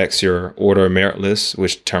rack and stacks your order of merit list,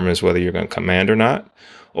 which determines whether you're going to command or not.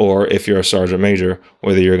 Or if you're a sergeant major,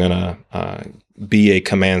 whether you're going to be a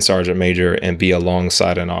command sergeant major and be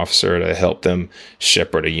alongside an officer to help them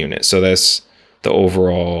shepherd a unit. So that's the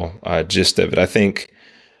overall gist of it. I think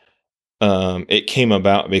it came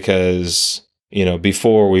about because,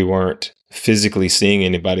 before we weren't physically seeing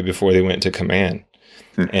anybody before they went to command.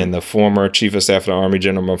 And the former Chief of Staff of the Army,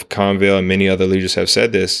 General McConville, and many other leaders have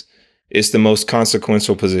said this. It's the most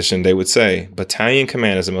consequential position, they would say. Battalion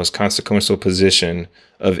command is the most consequential position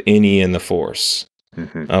of any in the force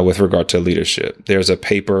with regard to leadership. There's a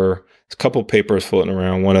couple papers floating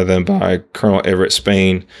around, one of them by Colonel Everett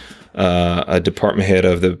Spain, a department head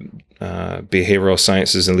of the behavioral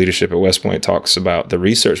sciences and leadership at West Point, talks about the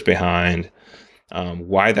research behind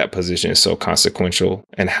why that position is so consequential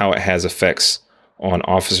and how it has effects on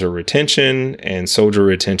officer retention and soldier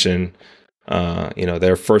retention.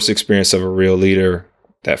 Their first experience of a real leader,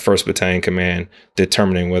 that first battalion command,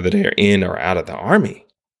 determining whether they're in or out of the Army.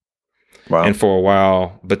 Wow. And for a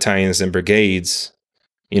while, battalions and brigades,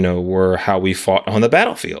 were how we fought on the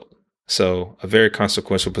battlefield. So a very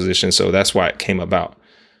consequential position. So that's why it came about.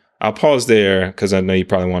 I'll pause there because I know you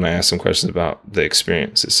probably want to ask some questions about the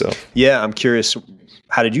experience itself. Yeah, I'm curious.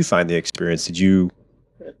 How did you find the experience? Did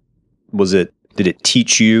it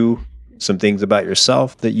teach you some things about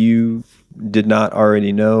yourself that you did not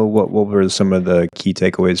already know? What were some of the key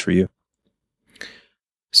takeaways for you?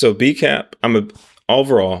 So BCAP, I'm a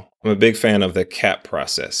big fan of the CAP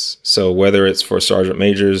process. So whether it's for sergeant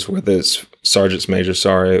majors, whether it's sergeants majors,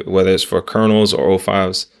 whether it's for colonels or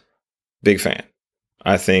 05s, big fan.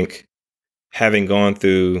 I think having gone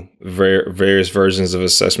through various versions of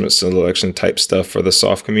assessment selection type stuff for the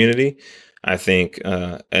soft community, I think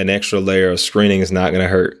an extra layer of screening is not going to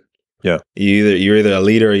hurt. Yeah, you're either a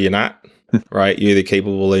leader or you're not, right? You're either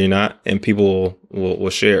capable or you're not, and people will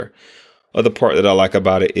share. Other part that I like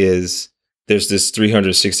about it is there's this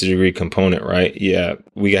 360-degree component, right? Yeah,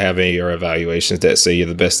 we have your evaluations that say you're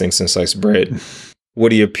the best thing since sliced bread.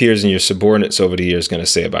 What are your peers and your subordinates over the years going to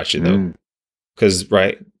say about you, though? Because,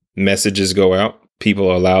 right, messages go out. People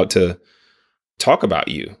are allowed to talk about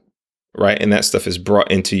you, right? And that stuff is brought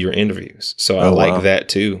into your interviews. So I like that,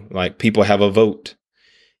 too. Like, people have a vote.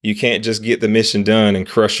 You can't just get the mission done and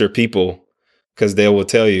crush your people because they will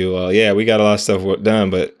tell you, well, yeah, we got a lot of stuff done,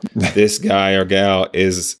 but this guy or gal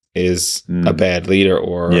is a bad leader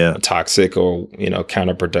or toxic or,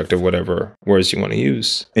 counterproductive, whatever words you want to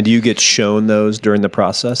use. And do you get shown those during the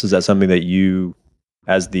process? Is that something that you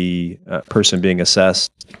as the person being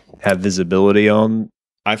assessed, have visibility on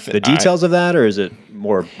the details of that, or is it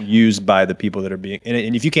more used by the people that are being?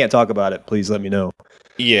 And if you can't talk about it, please let me know.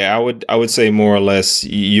 Yeah, I would say more or less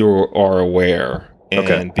you are aware,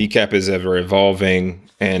 and BCAP is ever evolving,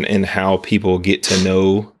 and how people get to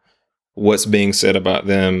know what's being said about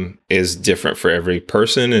them is different for every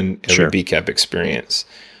person and every BCAP experience.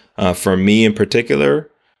 For me in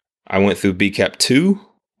particular, I went through BCAP 2,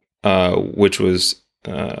 which was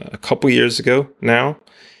a couple years ago now.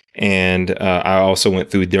 And I also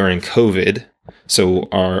went through during COVID. So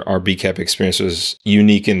our BCAP experience was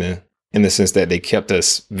unique in the sense that they kept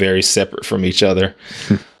us very separate from each other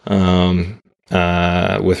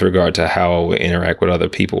with regard to how I would interact with other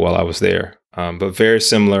people while I was there. But very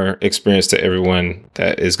similar experience to everyone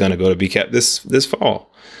that is going to go to BCAP this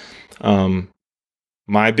fall.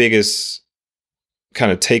 My biggest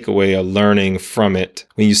kind of takeaway or learning from it,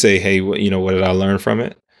 when you say, hey, what did I learn from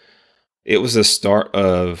it? It was the start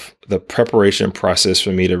of the preparation process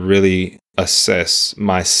for me to really assess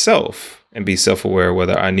myself and be self-aware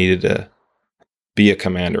whether I needed to be a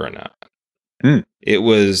commander or not. It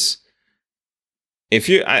was,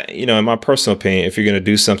 in my personal opinion, if you're going to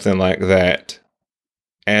do something like that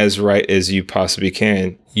as right as you possibly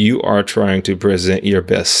can, you are trying to present your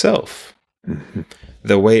best self. Mm-hmm.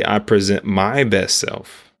 The way I present my best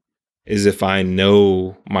self is if I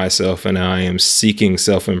know myself and I am seeking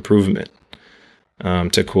self-improvement.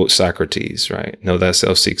 To quote Socrates, right? Know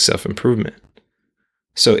thyself, seek self-improvement.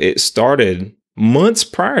 So it started months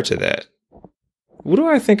prior to that. What do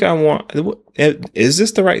I think I want? Is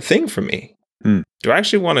this the right thing for me? Do I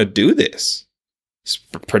actually want to do this?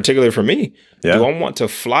 Particularly for me. Yeah. Do I want to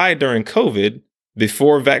fly during COVID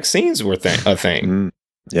before vaccines were a thing?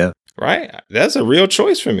 Yeah. Right? That's a real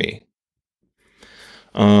choice for me.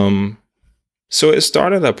 So it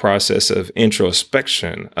started a process of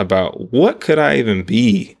introspection about what could I even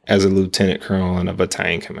be as a lieutenant colonel and a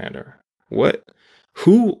battalion commander?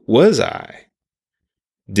 Who was I?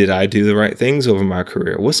 Did I do the right things over my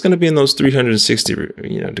career? What's going to be in those 360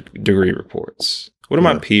 degree reports? What are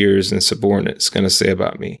my peers and subordinates going to say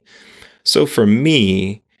about me? So for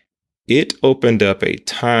me, it opened up a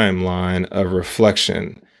timeline of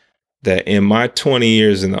reflection that in my 20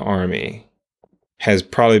 years in the Army has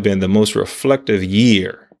probably been the most reflective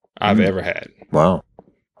year I've ever had. Wow.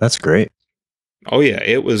 That's great. Oh yeah,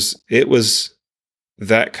 it was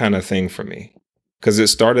that kind of thing for me, because it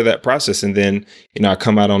started that process. And then, I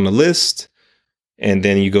come out on the list, and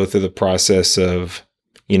then you go through the process of,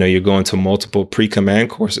 you're going to multiple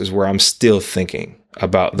pre-command courses where I'm still thinking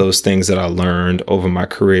about those things that I learned over my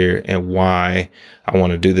career and why I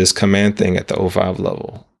want to do this command thing at the 05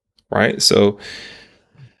 level. Right. So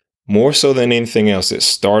more so than anything else, it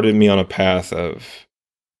started me on a path of,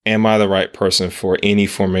 am I the right person for any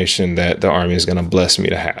formation that the Army is going to bless me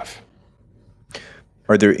to have?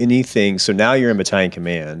 Are there anything, so now you're in battalion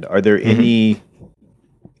command, are there any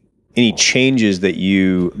changes that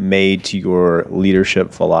you made to your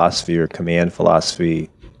leadership philosophy or command philosophy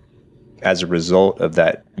as a result of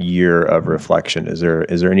that year of reflection? Is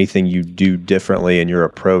there anything you do differently in your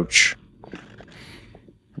approach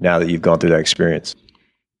now that you've gone through that experience?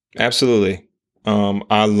 Absolutely.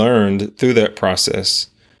 I learned through that process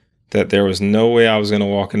that there was no way I was going to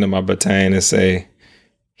walk into my battalion and say,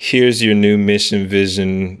 here's your new mission,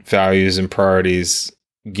 vision, values, and priorities.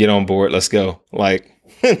 Get on board. Let's go. Not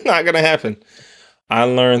going to happen. I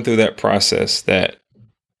learned through that process that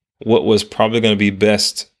what was probably going to be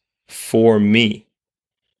best for me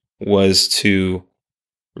was to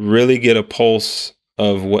really get a pulse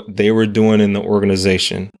of what they were doing in the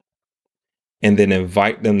organization, and then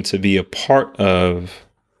invite them to be a part of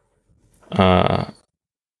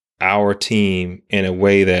our team in a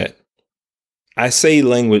way that I say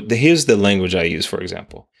language. Here's the language I use, for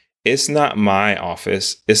example. It's not my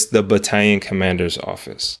office. It's the battalion commander's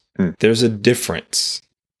office. There's a difference,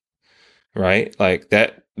 right?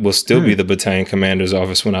 That will still be the battalion commander's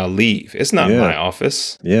office when I leave. It's not my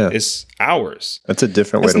office. Yeah. It's ours. That's a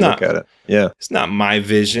different way to look at it. Yeah. It's not my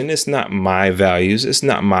vision. It's not my values. It's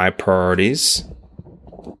not my priorities.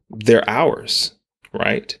 They're ours,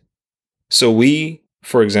 right? So we,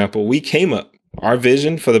 for example, we came up, our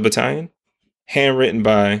vision for the battalion, handwritten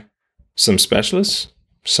by some specialists,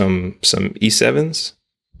 some E7s,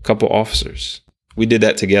 a couple officers. We did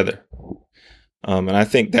that together. And I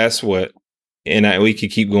think that's what, we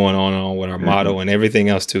could keep going on with our motto and everything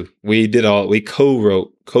else too. We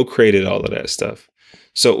co-created all of that stuff.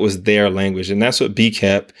 So it was their language. And that's what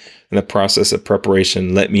BCAP and the process of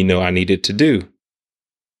preparation let me know I needed to do.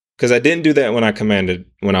 Because I didn't do that when I commanded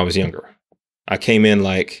when I was younger. I came in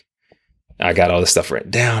I got all this stuff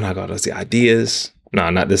written down. I got all the ideas. No,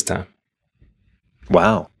 not this time.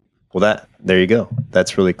 Wow. Well, there you go.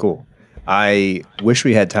 That's really cool. I wish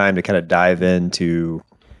we had time to kind of dive into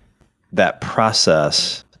that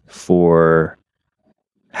process for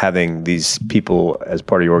having these people as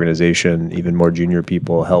part of your organization, even more junior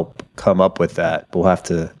people, help come up with that. We'll have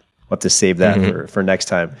to save that for next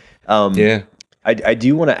time. Yeah. I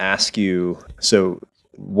do want to ask you, so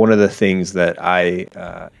one of the things that I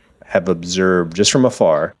have observed just from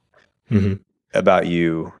afar about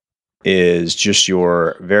you is just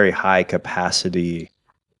your very high capacity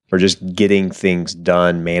for just getting things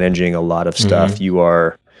done, managing a lot of stuff. You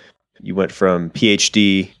went from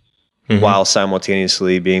PhD while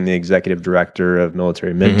simultaneously being the executive director of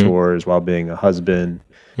Military Mentors, while being a husband,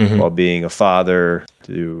 while being a father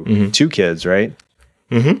to 2 kids, right?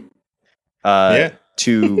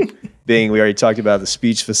 To being, we already talked about the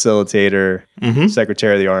speech facilitator,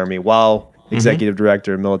 secretary of the Army, while executive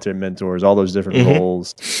director of Military Mentors, all those different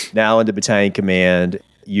roles. Now into battalion command,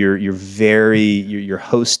 you're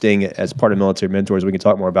hosting as part of Military Mentors. We can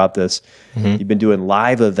talk more about this. You've been doing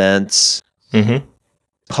live events,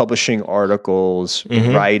 publishing articles,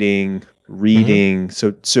 writing, reading.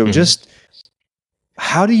 So just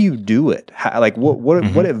how do you do it?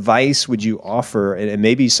 What advice would you offer? And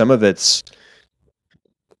maybe some of it's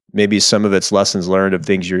lessons learned of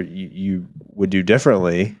things you would do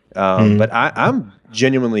differently. But I'm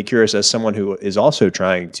genuinely curious, as someone who is also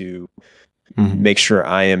trying to make sure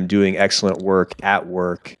I am doing excellent work at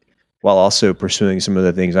work while also pursuing some of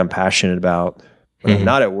the things I'm passionate about when I'm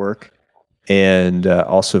not at work. And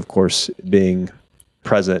also, of course, being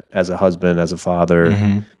present as a husband, as a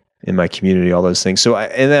father in my community, all those things. So,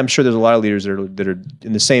 and I'm sure there's a lot of leaders that are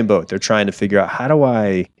in the same boat. They're trying to figure out how do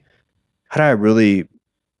I really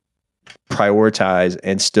prioritize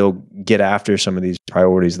and still get after some of these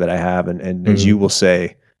priorities that I have, and as you will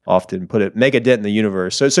say, often make a dent in the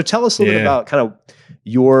universe. So tell us a little bit about kind of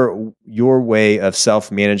your way of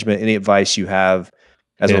self-management, any advice you have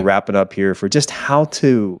as we're wrapping up here for just how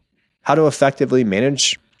to effectively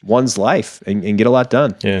manage one's life and get a lot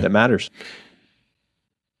done that matters.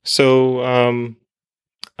 So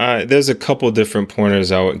there's a couple different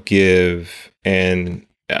pointers I would give, and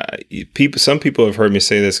some people have heard me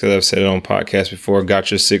say this because I've said it on podcasts before, Got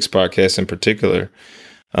Your Six podcast in particular.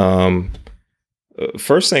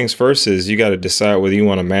 First things first is you got to decide whether you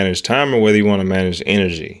want to manage time or whether you want to manage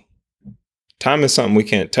energy. Time is something we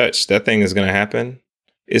can't touch. That thing is going to happen.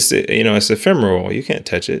 It's ephemeral. You can't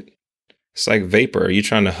touch it. It's like vapor. You're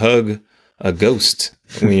trying to hug a ghost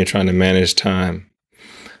when you're trying to manage time.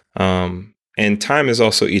 And time is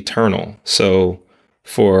also eternal. So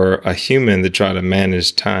for a human to try to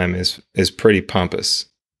manage time is pretty pompous.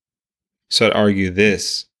 So I'd argue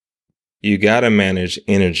this: you got to manage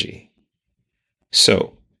energy.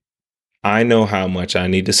 So I know how much I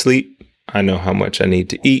need to sleep. I know how much I need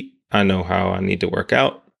to eat. I know how I need to work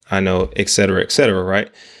out. I know, et cetera,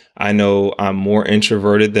 right? I know I'm more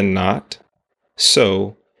introverted than not.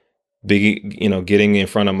 So getting in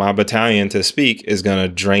front of my battalion to speak is going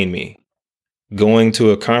to drain me. Going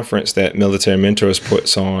to a conference that Military Mentors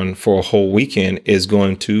puts on for a whole weekend is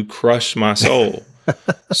going to crush my soul.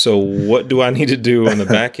 So what do I need to do on the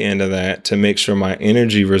back end of that to make sure my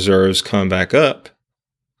energy reserves come back up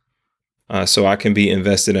so I can be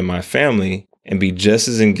invested in my family and be just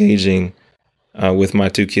as engaging with my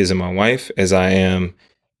 2 kids and my wife as I am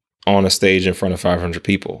on a stage in front of 500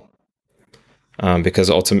 people? Because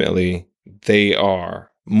ultimately they are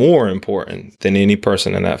more important than any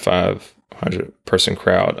person in that 500 person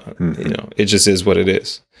crowd. It just is what it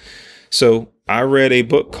is. So I read a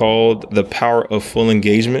book called The Power of Full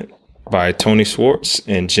Engagement by Tony Schwartz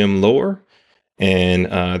and Jim Lower.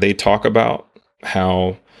 And they talk about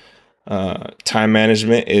how time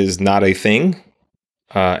management is not a thing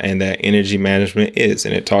and that energy management is.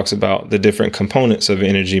 And it talks about the different components of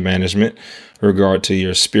energy management in regard to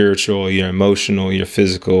your spiritual, your emotional, your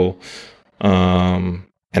physical. And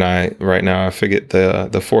right now I forget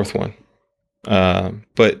the fourth one.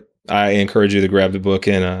 But I encourage you to grab the book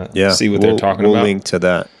and see what they're talking about. We'll link to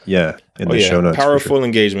that. In the show notes. Powerful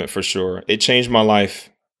engagement for sure. It changed my life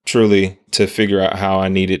truly to figure out how I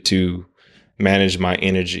needed to manage my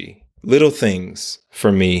energy. Little things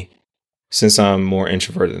for me, since I'm more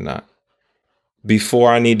introverted than not.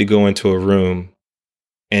 Before I need to go into a room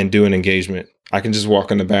and do an engagement, I can just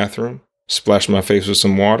walk in the bathroom, splash my face with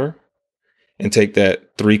some water, and take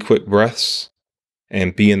that 3 quick breaths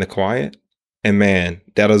and be in the quiet. And man,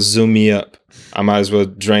 that'll zoom me up. I might as well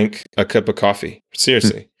drink a cup of coffee.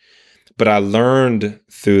 Seriously. But I learned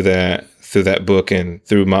through that book and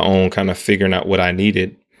through my own kind of figuring out what I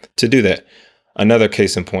needed to do that. Another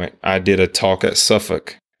case in point, I did a talk at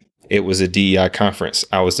Suffolk. It was a DEI conference.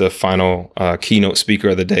 I was the final keynote speaker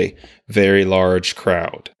of the day. Very large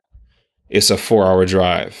crowd. It's a 4-hour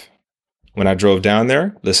drive. When I drove down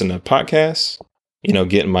there, listened to podcasts,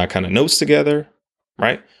 getting my kind of notes together,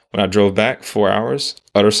 right? When I drove back, 4 hours,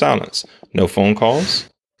 utter silence. No phone calls.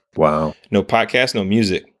 Wow. No podcast, no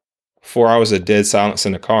music. 4 hours of dead silence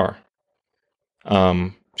in the car.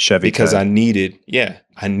 Chevy because time.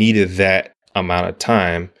 I needed that amount of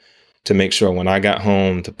time to make sure when I got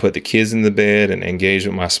home to put the kids in the bed and engage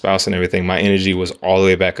with my spouse and everything, my energy was all the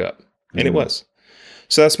way back up. And it was.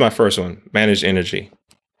 So that's my first one, manage energy.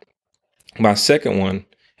 My second one,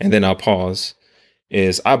 and then I'll pause,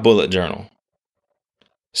 is I bullet journal.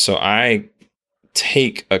 So I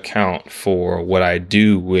take account for what I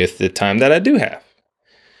do with the time that I do have.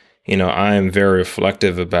 I am very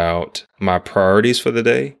reflective about my priorities for the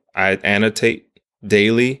day. I annotate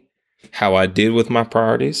daily how I did with my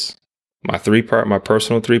priorities, my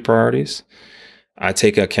personal 3 priorities. I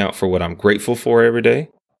take account for what I'm grateful for every day.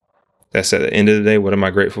 That's at the end of the day. What am I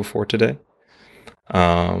grateful for today?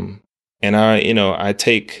 And I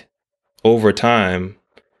take over time,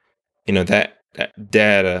 that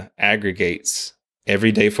data aggregates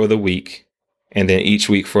every day for the week and then each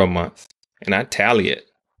week for a month. And I tally it.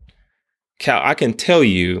 Cal, I can tell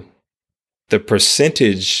you the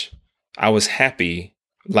percentage I was happy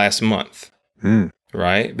last month,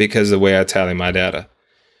 right? Because of the way I tally my data.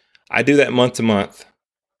 I do that month to month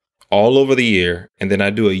all over the year, and then I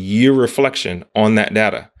do a year reflection on that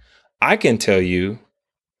data. I can tell you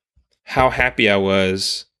how happy I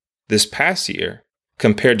was this past year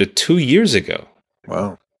compared to 2 years ago.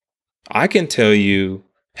 Wow. I can tell you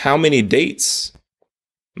how many dates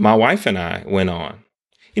my wife and I went on.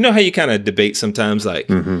 You know how you kind of debate sometimes, like,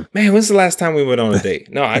 man, when's the last time we went on a date?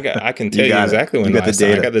 No, I can tell you exactly when last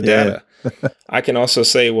time. I got the data. I can also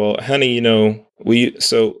say, well, honey,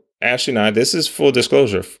 so Ashley and I, this is full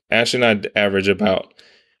disclosure. Ashley and I average about,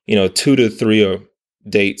 2 to 3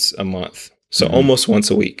 dates a month. So almost once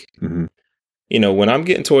a week. When I'm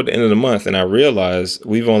getting toward the end of the month and I realize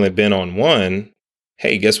we've only been on one,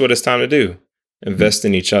 hey, guess what it's time to do? Invest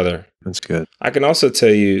in each other. That's good. I can also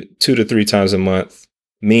tell you 2 to 3 times a month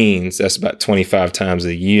means that's about 25 times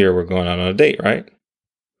a year we're going out on a date, right?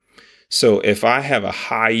 So if I have a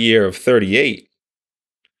high year of 38,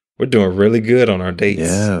 we're doing really good on our dates.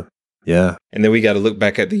 Yeah. Yeah. And then we got to look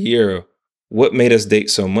back at the year. What made us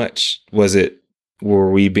date so much?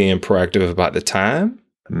 Were we being proactive about the time?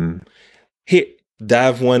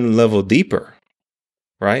 Dive one level deeper,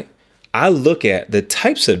 right? I look at the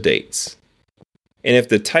types of dates. And if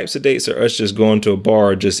the types of dates are us just going to a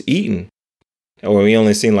bar, just eating, or we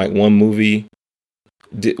only seen like one movie,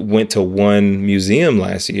 went to one museum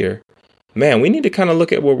last year, man, we need to kind of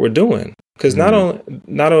look at what we're doing. Because not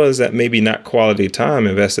only is that maybe not quality time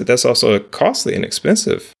invested, that's also costly and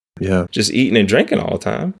expensive. Yeah. Just eating and drinking all the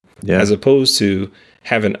time, as opposed to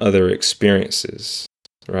having other experiences,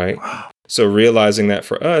 right? Wow. So realizing that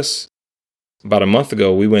for us, about a month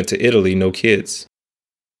ago, we went to Italy, no kids,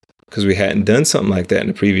 because we hadn't done something like that in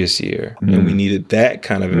the previous year. And we needed that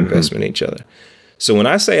kind of investment in each other. So when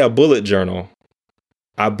I say I bullet journal,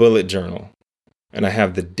 and I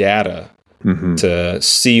have the data to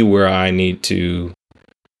see where I need to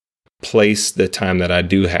place the time that I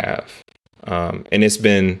do have. And it's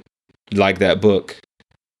been like that book,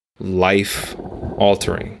 life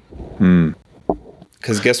altering.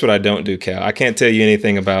 Because guess what I don't do, Cal? I can't tell you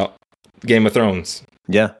anything about Game of Thrones.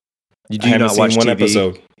 Yeah. I haven't seen one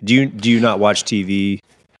episode. Do you not watch TV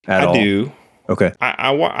at all? I do. Okay.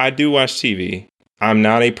 I do watch TV. I'm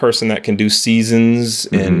not a person that can do seasons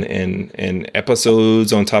and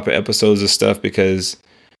episodes on top of episodes of stuff, because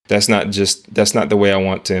that's not the way I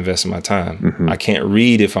want to invest my time. I can't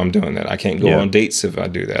read if I'm doing that. I can't go on dates if I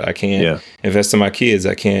do that. I can't invest in my kids.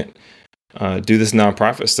 I can't do this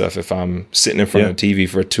nonprofit stuff if I'm sitting in front of TV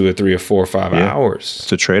for 2 or 3 or 4 or 5 hours.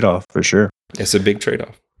 It's a trade-off for sure. It's a big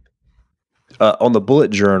trade-off. On the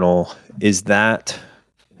bullet journal, is that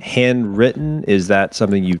handwritten? Is that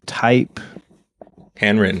something you type?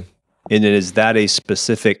 Handwritten. And then is that a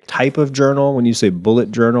specific type of journal when you say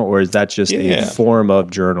bullet journal, or is that just a form of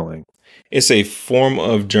journaling? It's a form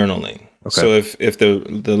of journaling. Okay. So if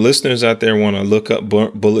the listeners out there want to look up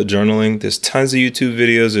bullet journaling, there's tons of YouTube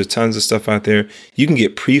videos. There's tons of stuff out there. You can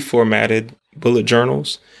get pre-formatted bullet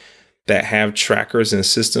journals that have trackers and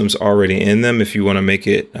systems already in them if you want to make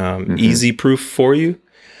it easy proof for you.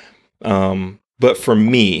 But for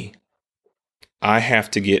me, I have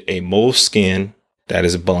to get a Moleskine that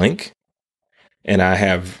is blank, and I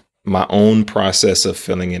have my own process of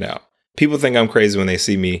filling it out. people think I'm crazy when they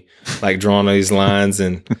see me like drawing all these lines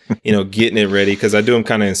and, getting it ready. Cause I do them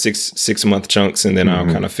kind of in six month chunks, and then I'll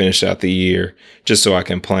kind of finish out the year just so I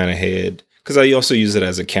can plan ahead. Cause I also use it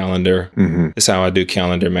as a calendar. It's how I do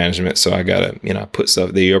calendar management. So I gotta, put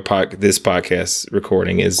stuff. This podcast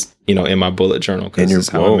recording is, in my bullet journal, because it's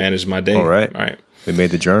how I manage my day. All right. They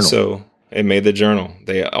made the journal. So it made the journal.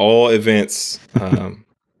 All events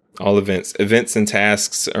and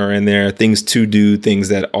tasks are in there. Things to do, things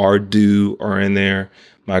that are due are in there.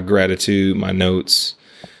 My gratitude, my notes,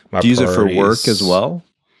 my do you use it for priorities. work as well?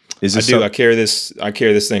 I carry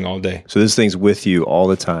this thing all day. So this thing's with you all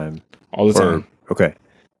the time. All the time. Okay.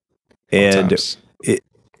 And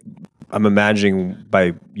I'm imagining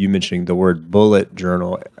by you mentioning the word bullet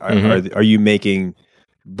journal, are you making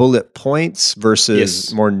bullet points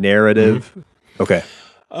versus more narrative? Okay.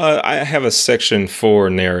 I have a section for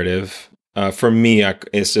narrative. For me,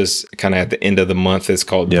 it's just kind of at the end of the month. It's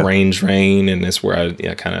called brain drain, and it's where I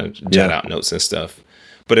kind of jot out notes and stuff.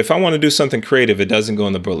 But if I want to do something creative, it doesn't go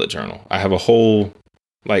in the bullet journal. I have a whole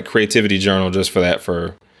creativity journal just for that,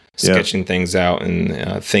 for sketching things out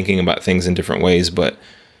and thinking about things in different ways. But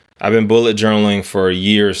I've been bullet journaling for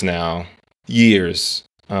years now.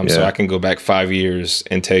 So I can go back 5 years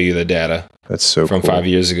and tell you the data. That's so from cool. 5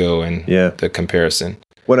 years ago and the comparison.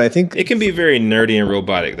 What I think it can be very nerdy and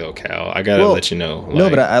robotic, though, Cal. I gotta let you know. No,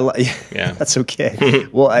 but I that's okay.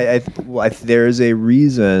 Well, I there is a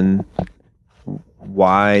reason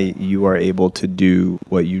why you are able to do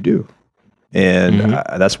what you do, and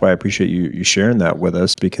that's why I appreciate you sharing that with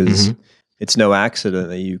us, because it's no accident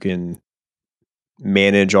that you can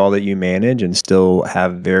manage all that you manage and still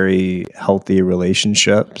have very healthy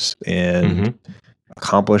relationships and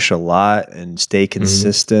accomplish a lot and stay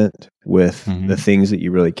consistent with the things that you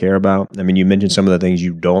really care about. I mean, you mentioned some of the things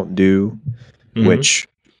you don't do, which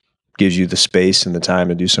gives you the space and the time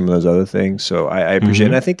to do some of those other things. So I appreciate it.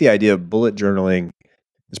 And I think the idea of bullet journaling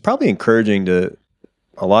is probably encouraging to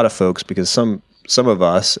a lot of folks, because some of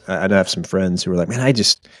us, I have some friends who are like, man,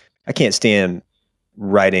 I can't stand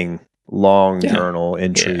writing long journal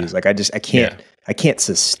entries. Like I can't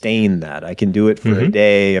sustain that. I can do it for a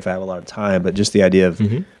day if I have a lot of time, but just the idea of,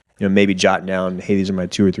 maybe jotting down, hey, these are my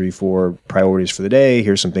 2 or 3, 4 priorities for the day.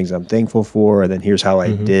 Here's some things I'm thankful for. And then here's how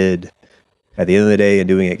I did at the end of the day, and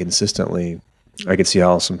doing it consistently. I could see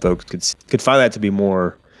how some folks could find that to be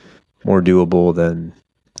more doable than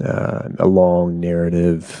a long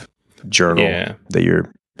narrative journal that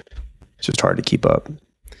it's just hard to keep up.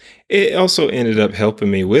 It also ended up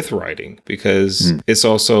helping me with writing, because it's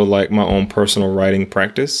also like my own personal writing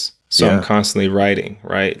practice. So I'm constantly writing,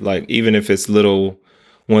 right? Like even if it's little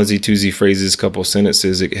onesie twosie phrases, couple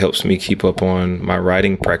sentences, it helps me keep up on my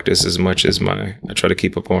writing practice as much as I try to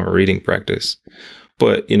keep up on my reading practice.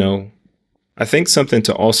 But, I think something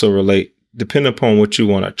to also relate, depending upon what you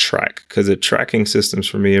want to track, because the tracking systems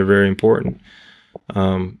for me are very important.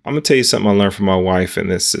 I'm going to tell you something I learned from my wife in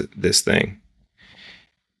this thing.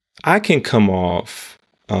 I can come off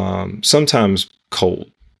sometimes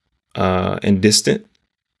cold and distant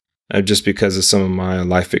just because of some of my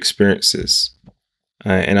life experiences.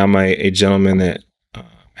 And I'm a gentleman that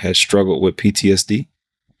has struggled with PTSD.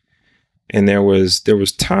 And there was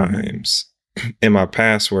times in my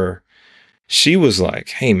past where she was like,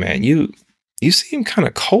 hey, man, you seem kind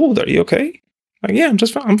of cold. Are you okay? Like, yeah, I'm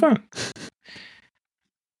just fine. I'm fine.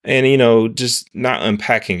 And, just not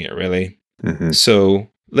unpacking it really. So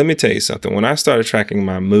let me tell you something. When I started tracking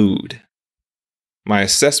my mood, my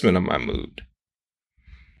assessment of my mood,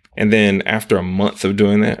 and then after a month of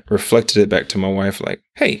doing that, reflected it back to my wife like,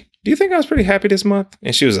 hey, do you think I was pretty happy this month?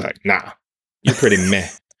 And she was like, nah, you're pretty meh.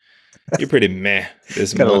 You're pretty meh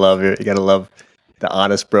this month. You gotta love the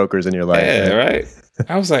honest brokers in your life. Yeah, right.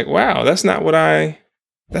 I was like, wow, that's not what I'm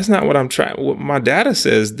trying. What my data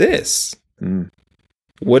says this.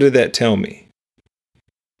 What did that tell me?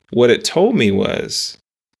 What it told me was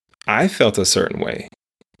I felt a certain way,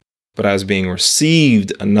 but I was being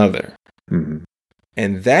received another.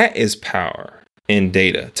 And that is power in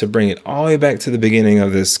data, to bring it all the way back to the beginning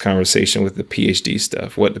of this conversation with the PhD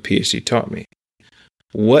stuff, what the PhD taught me.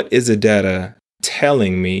 What is the data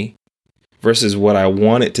telling me versus what I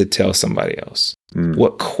want it to tell somebody else?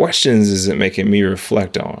 What questions is it making me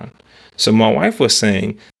reflect on? So my wife was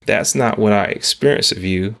saying, that's not what I experienced of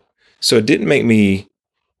you. So it didn't make me,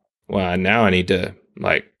 well, now I need to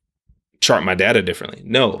chart my data differently.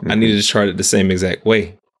 No, I needed to chart it the same exact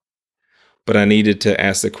way. But I needed to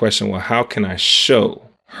ask the question, well, how can I show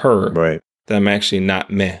her that I'm actually not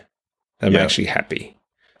meh, that I'm actually happy?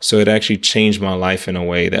 So it actually changed my life in a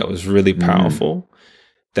way that was really powerful.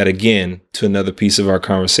 That, again, to another piece of our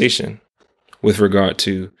conversation with regard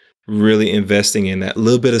to really investing in that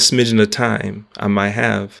little bit of smidgen of time I might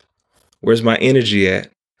have. Where's my energy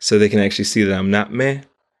at? So they can actually see that I'm not meh,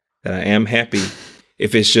 that I am happy.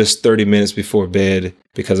 If it's just 30 minutes before bed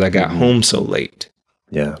because I got home so late.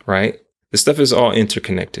 Yeah. Right? This stuff is all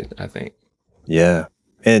interconnected, I think. Yeah.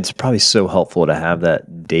 And it's probably so helpful to have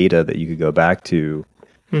that data that you could go back to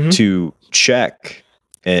check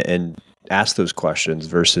and ask those questions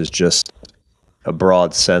versus just a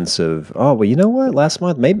broad sense of, oh, well, you know what? Last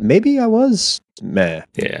month, maybe I was meh.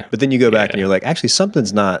 Yeah. But then you go back and you're like, actually,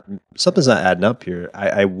 something's not adding up here.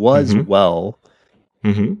 I was well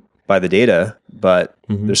by the data, but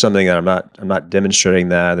there's something that I'm not demonstrating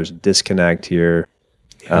that. There's a disconnect here.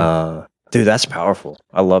 Yeah. Dude, that's powerful.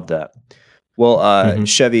 I love that. Well,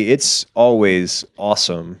 Chevy, it's always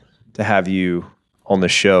awesome to have you on the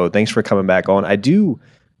show. Thanks for coming back on.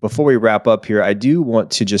 Before we wrap up here, I do want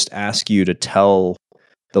to just ask you to tell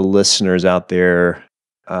the listeners out there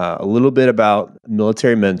a little bit about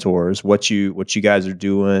Military Mentors, what you guys are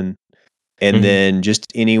doing, and then just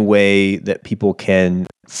any way that people can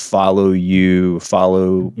follow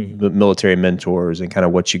the Military Mentors and kind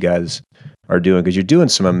of what you guys are doing, because you're doing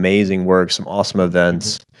some amazing work, some awesome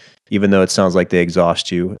events, even though it sounds like they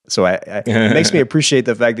exhaust you. So it makes me appreciate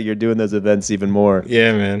the fact that you're doing those events even more.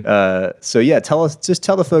 Yeah, man. So yeah, tell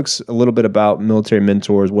the folks a little bit about Military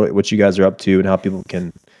Mentors, what you guys are up to, and how people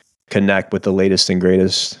can connect with the latest and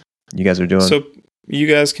greatest you guys are doing. So you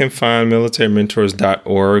guys can find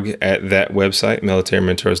militarymentors.org at that website,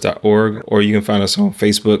 militarymentors.org, or you can find us on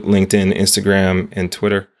Facebook, LinkedIn, Instagram, and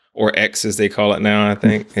Twitter, or X as they call it now, I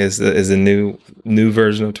think, is the new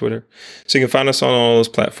version of Twitter. So you can find us on all those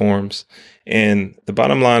platforms. And the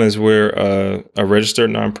bottom line is we're a registered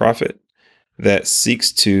nonprofit that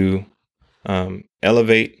seeks to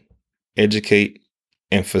elevate, educate,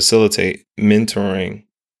 and facilitate mentoring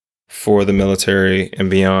for the military and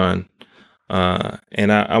beyond.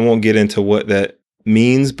 And I won't get into what that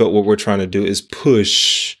means, but what we're trying to do is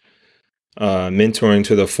push mentoring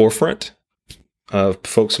to the forefront of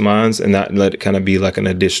folks' minds and not let it kind of be like an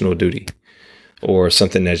additional duty or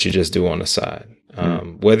something that you just do on the side,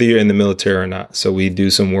 whether you're in the military or not. So we do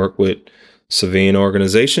some work with civilian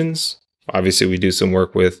organizations. Obviously, we do some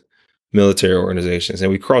work with military organizations,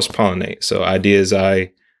 and we cross-pollinate. So ideas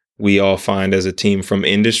we all find as a team from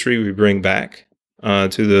industry, we bring back to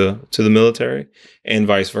the military, and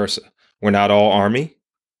vice versa. We're not all Army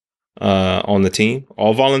on the team,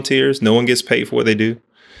 all volunteers. No one gets paid for what they do.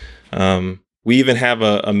 We even have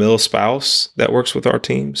a mil spouse that works with our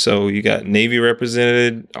team. So you got Navy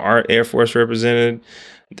represented, our Air Force represented,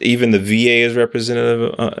 even the VA is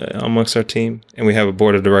representative amongst our team. And we have a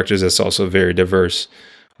board of directors that's also very diverse.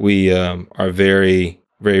 We are very,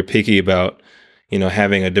 very picky about,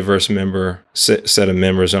 having a diverse set of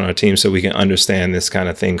members on our team so we can understand this kind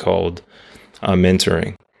of thing called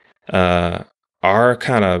mentoring. Our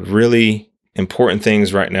kind of really important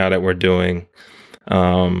things right now that we're doing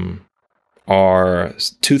are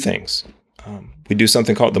two things. We do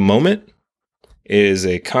something called The Moment. It is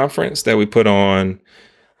a conference that we put on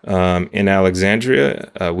in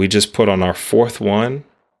Alexandria. We just put on our fourth one,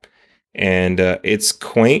 and it's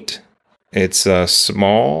quaint. It's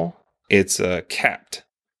small. It's capped.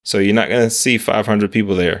 So you're not going to see 500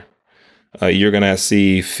 people there. You're going to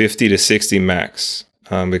see 50 to 60 max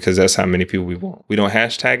because that's how many people we want. We don't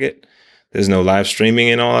hashtag it. There's no live streaming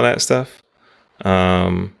and all of that stuff.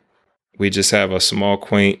 We just have a small,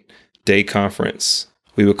 quaint day conference.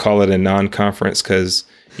 We would call it a non-conference because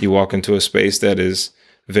you walk into a space that is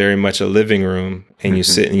very much a living room and you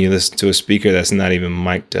sit and you listen to a speaker that's not even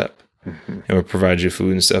mic'd up. And we'll provide you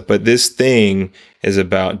food and stuff. But this thing is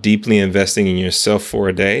about deeply investing in yourself for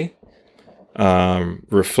a day,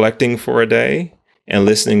 reflecting for a day, and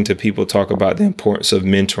listening to people talk about the importance of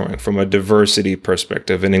mentoring from a diversity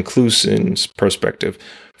perspective, an inclusion perspective,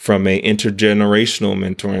 from a intergenerational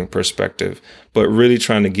mentoring perspective, but really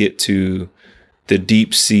trying to get to the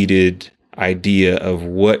deep-seated idea of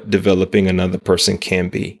what developing another person can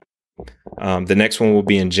be. The next one will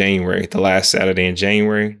be in January, the last Saturday in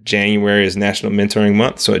January. January is National Mentoring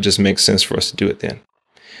Month, so it just makes sense for us to do it then.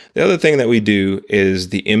 The other thing that we do is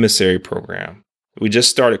the Emissary Program. We just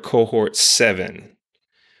started cohort 7.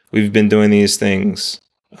 We've been doing these things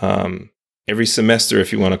every semester,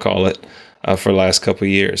 if you want to call it, for the last couple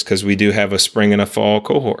of years, because we do have a spring and a fall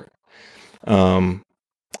cohort.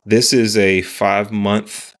 This is a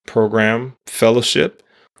 5-month program fellowship.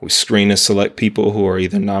 We screen and select people who are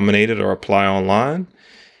either nominated or apply online,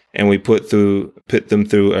 and we put them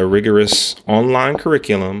through a rigorous online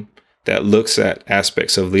curriculum that looks at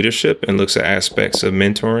aspects of leadership and looks at aspects of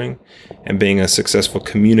mentoring and being a successful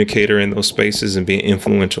communicator in those spaces and being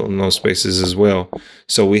influential in those spaces as well.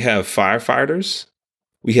 So we have firefighters,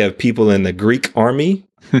 we have people in the Greek army,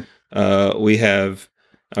 we have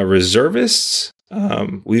reservists,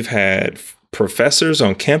 we've had professors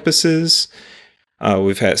on campuses,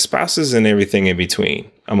 we've had spouses and everything in between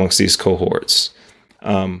amongst these cohorts.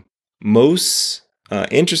 Most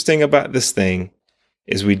interesting about this thing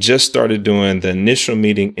is we just started doing the initial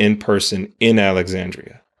meeting in person in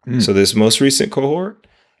Alexandria. So this most recent cohort,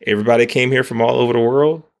 everybody came here from all over the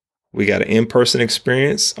world. We got an in-person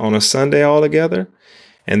experience on a Sunday all together.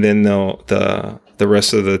 And then the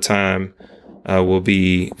rest of the time will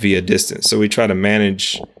be via distance. So we try to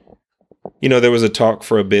manage, there was a talk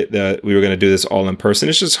for a bit that we were going to do this all in person.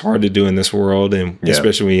 It's just hard to do in this world. And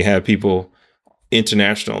especially when you have people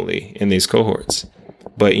internationally in these cohorts.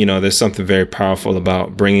 But, there's something very powerful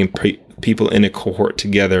about bringing people in a cohort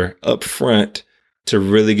together up front to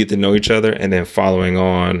really get to know each other and then following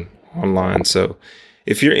on online. So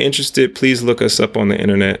if you're interested, please look us up on the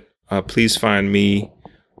internet. Please find me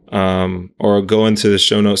or go into the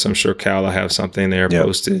show notes. I'm sure Cal will have something there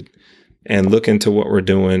posted and look into what we're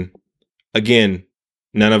doing. Again,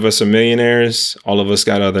 none of us are millionaires. All of us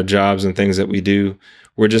got other jobs and things that we do.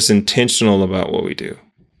 We're just intentional about what we do.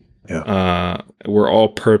 Yeah. We're all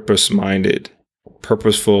purpose-minded,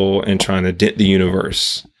 purposeful, and trying to dent the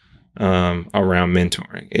universe around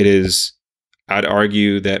mentoring. I'd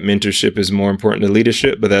argue that mentorship is more important to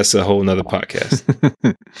leadership, but that's a whole nother podcast.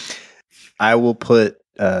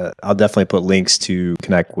 I'll definitely put links to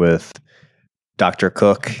connect with Dr.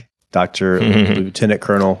 Cook, Lieutenant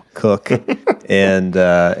Colonel Cook, and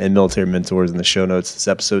military mentors in the show notes of this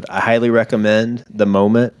episode. I highly recommend The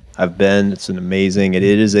Moment. It's an amazing, it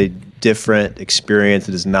is a different experience.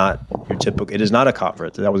 It is not your typical, it is not a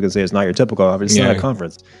conference. I was going to say it's not your typical conference. It's not a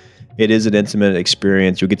conference. It is an intimate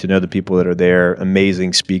experience. You'll get to know the people that are there,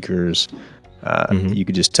 amazing speakers. You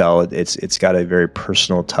could just tell it's got a very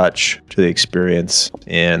personal touch to the experience.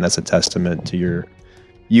 And that's a testament to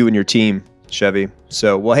you and your team, Chevy.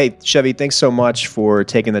 So, well, hey, Chevy, thanks so much for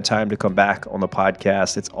taking the time to come back on the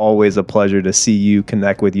podcast. It's always a pleasure to see you,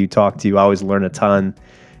 connect with you, talk to you. I always learn a ton.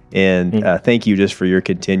 And thank you just for your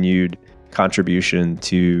continued contribution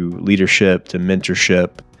to leadership, to mentorship.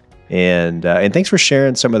 And thanks for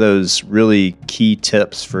sharing some of those really key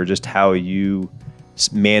tips for just how you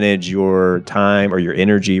manage your time or your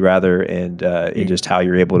energy rather, and just how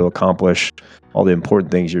you're able to accomplish all the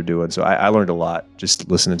important things you're doing. So I learned a lot just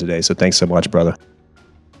listening today. So thanks so much, brother.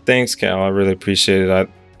 Thanks, Cal. I really appreciate it.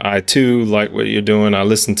 I too like what you're doing. I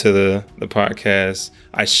listen to the podcast.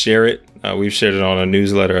 I share it. We've shared it on a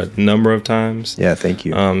newsletter a number of times. Yeah, thank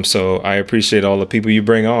you. So I appreciate all the people you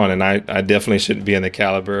bring on, and I definitely shouldn't be in the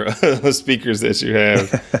caliber of speakers that you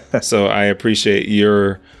have. So I appreciate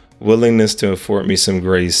your willingness to afford me some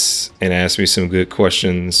grace and ask me some good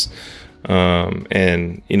questions.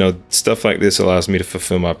 And stuff like this allows me to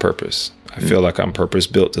fulfill my purpose. I feel like I'm purpose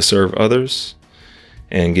built to serve others,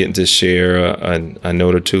 and getting to share a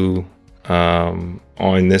note or two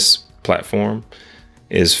on this platform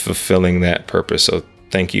is fulfilling that purpose. So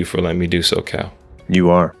thank you for letting me do so, Cal. You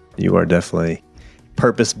are definitely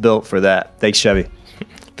purpose built for that. Thanks, Chevy.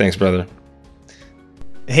 Thanks, brother.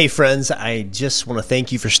 Hey, friends, I just want to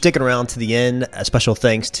thank you for sticking around to the end. A special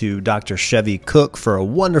thanks to Dr. Chevy Cook for a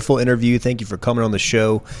wonderful interview. Thank you for coming on the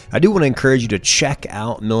show. I do want to encourage you to check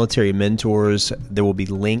out Military Mentors. There will be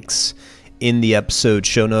links in the episode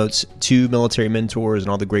show notes to Military Mentors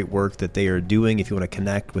and all the great work that they are doing if you want to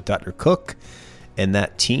connect with Dr. Cook and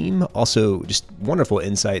that team. Also, just wonderful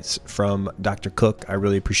insights from Dr. Cook. I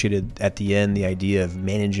really appreciated at the end the idea of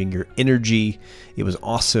managing your energy. It was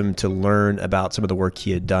awesome to learn about some of the work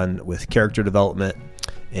he had done with character development,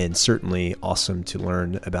 and certainly awesome to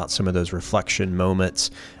learn about some of those reflection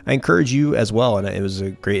moments. I encourage you as well, and it was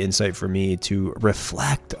a great insight for me to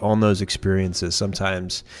reflect on those experiences.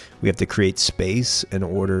 Sometimes we have to create space in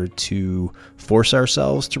order to force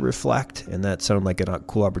ourselves to reflect, and that sounded like a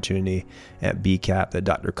cool opportunity at BCAP that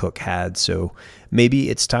Dr. Cook had. So maybe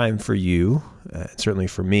it's time for you, certainly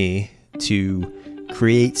for me, to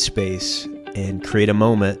create space and create a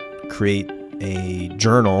moment, create a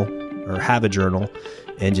journal or have a journal,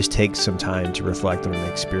 and just take some time to reflect on an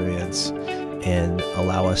experience and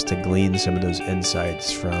allow us to glean some of those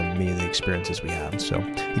insights from many of the experiences we have. So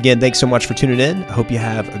again, thanks so much for tuning in. I hope you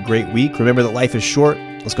have a great week. Remember that life is short.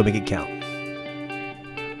 Let's go make it count.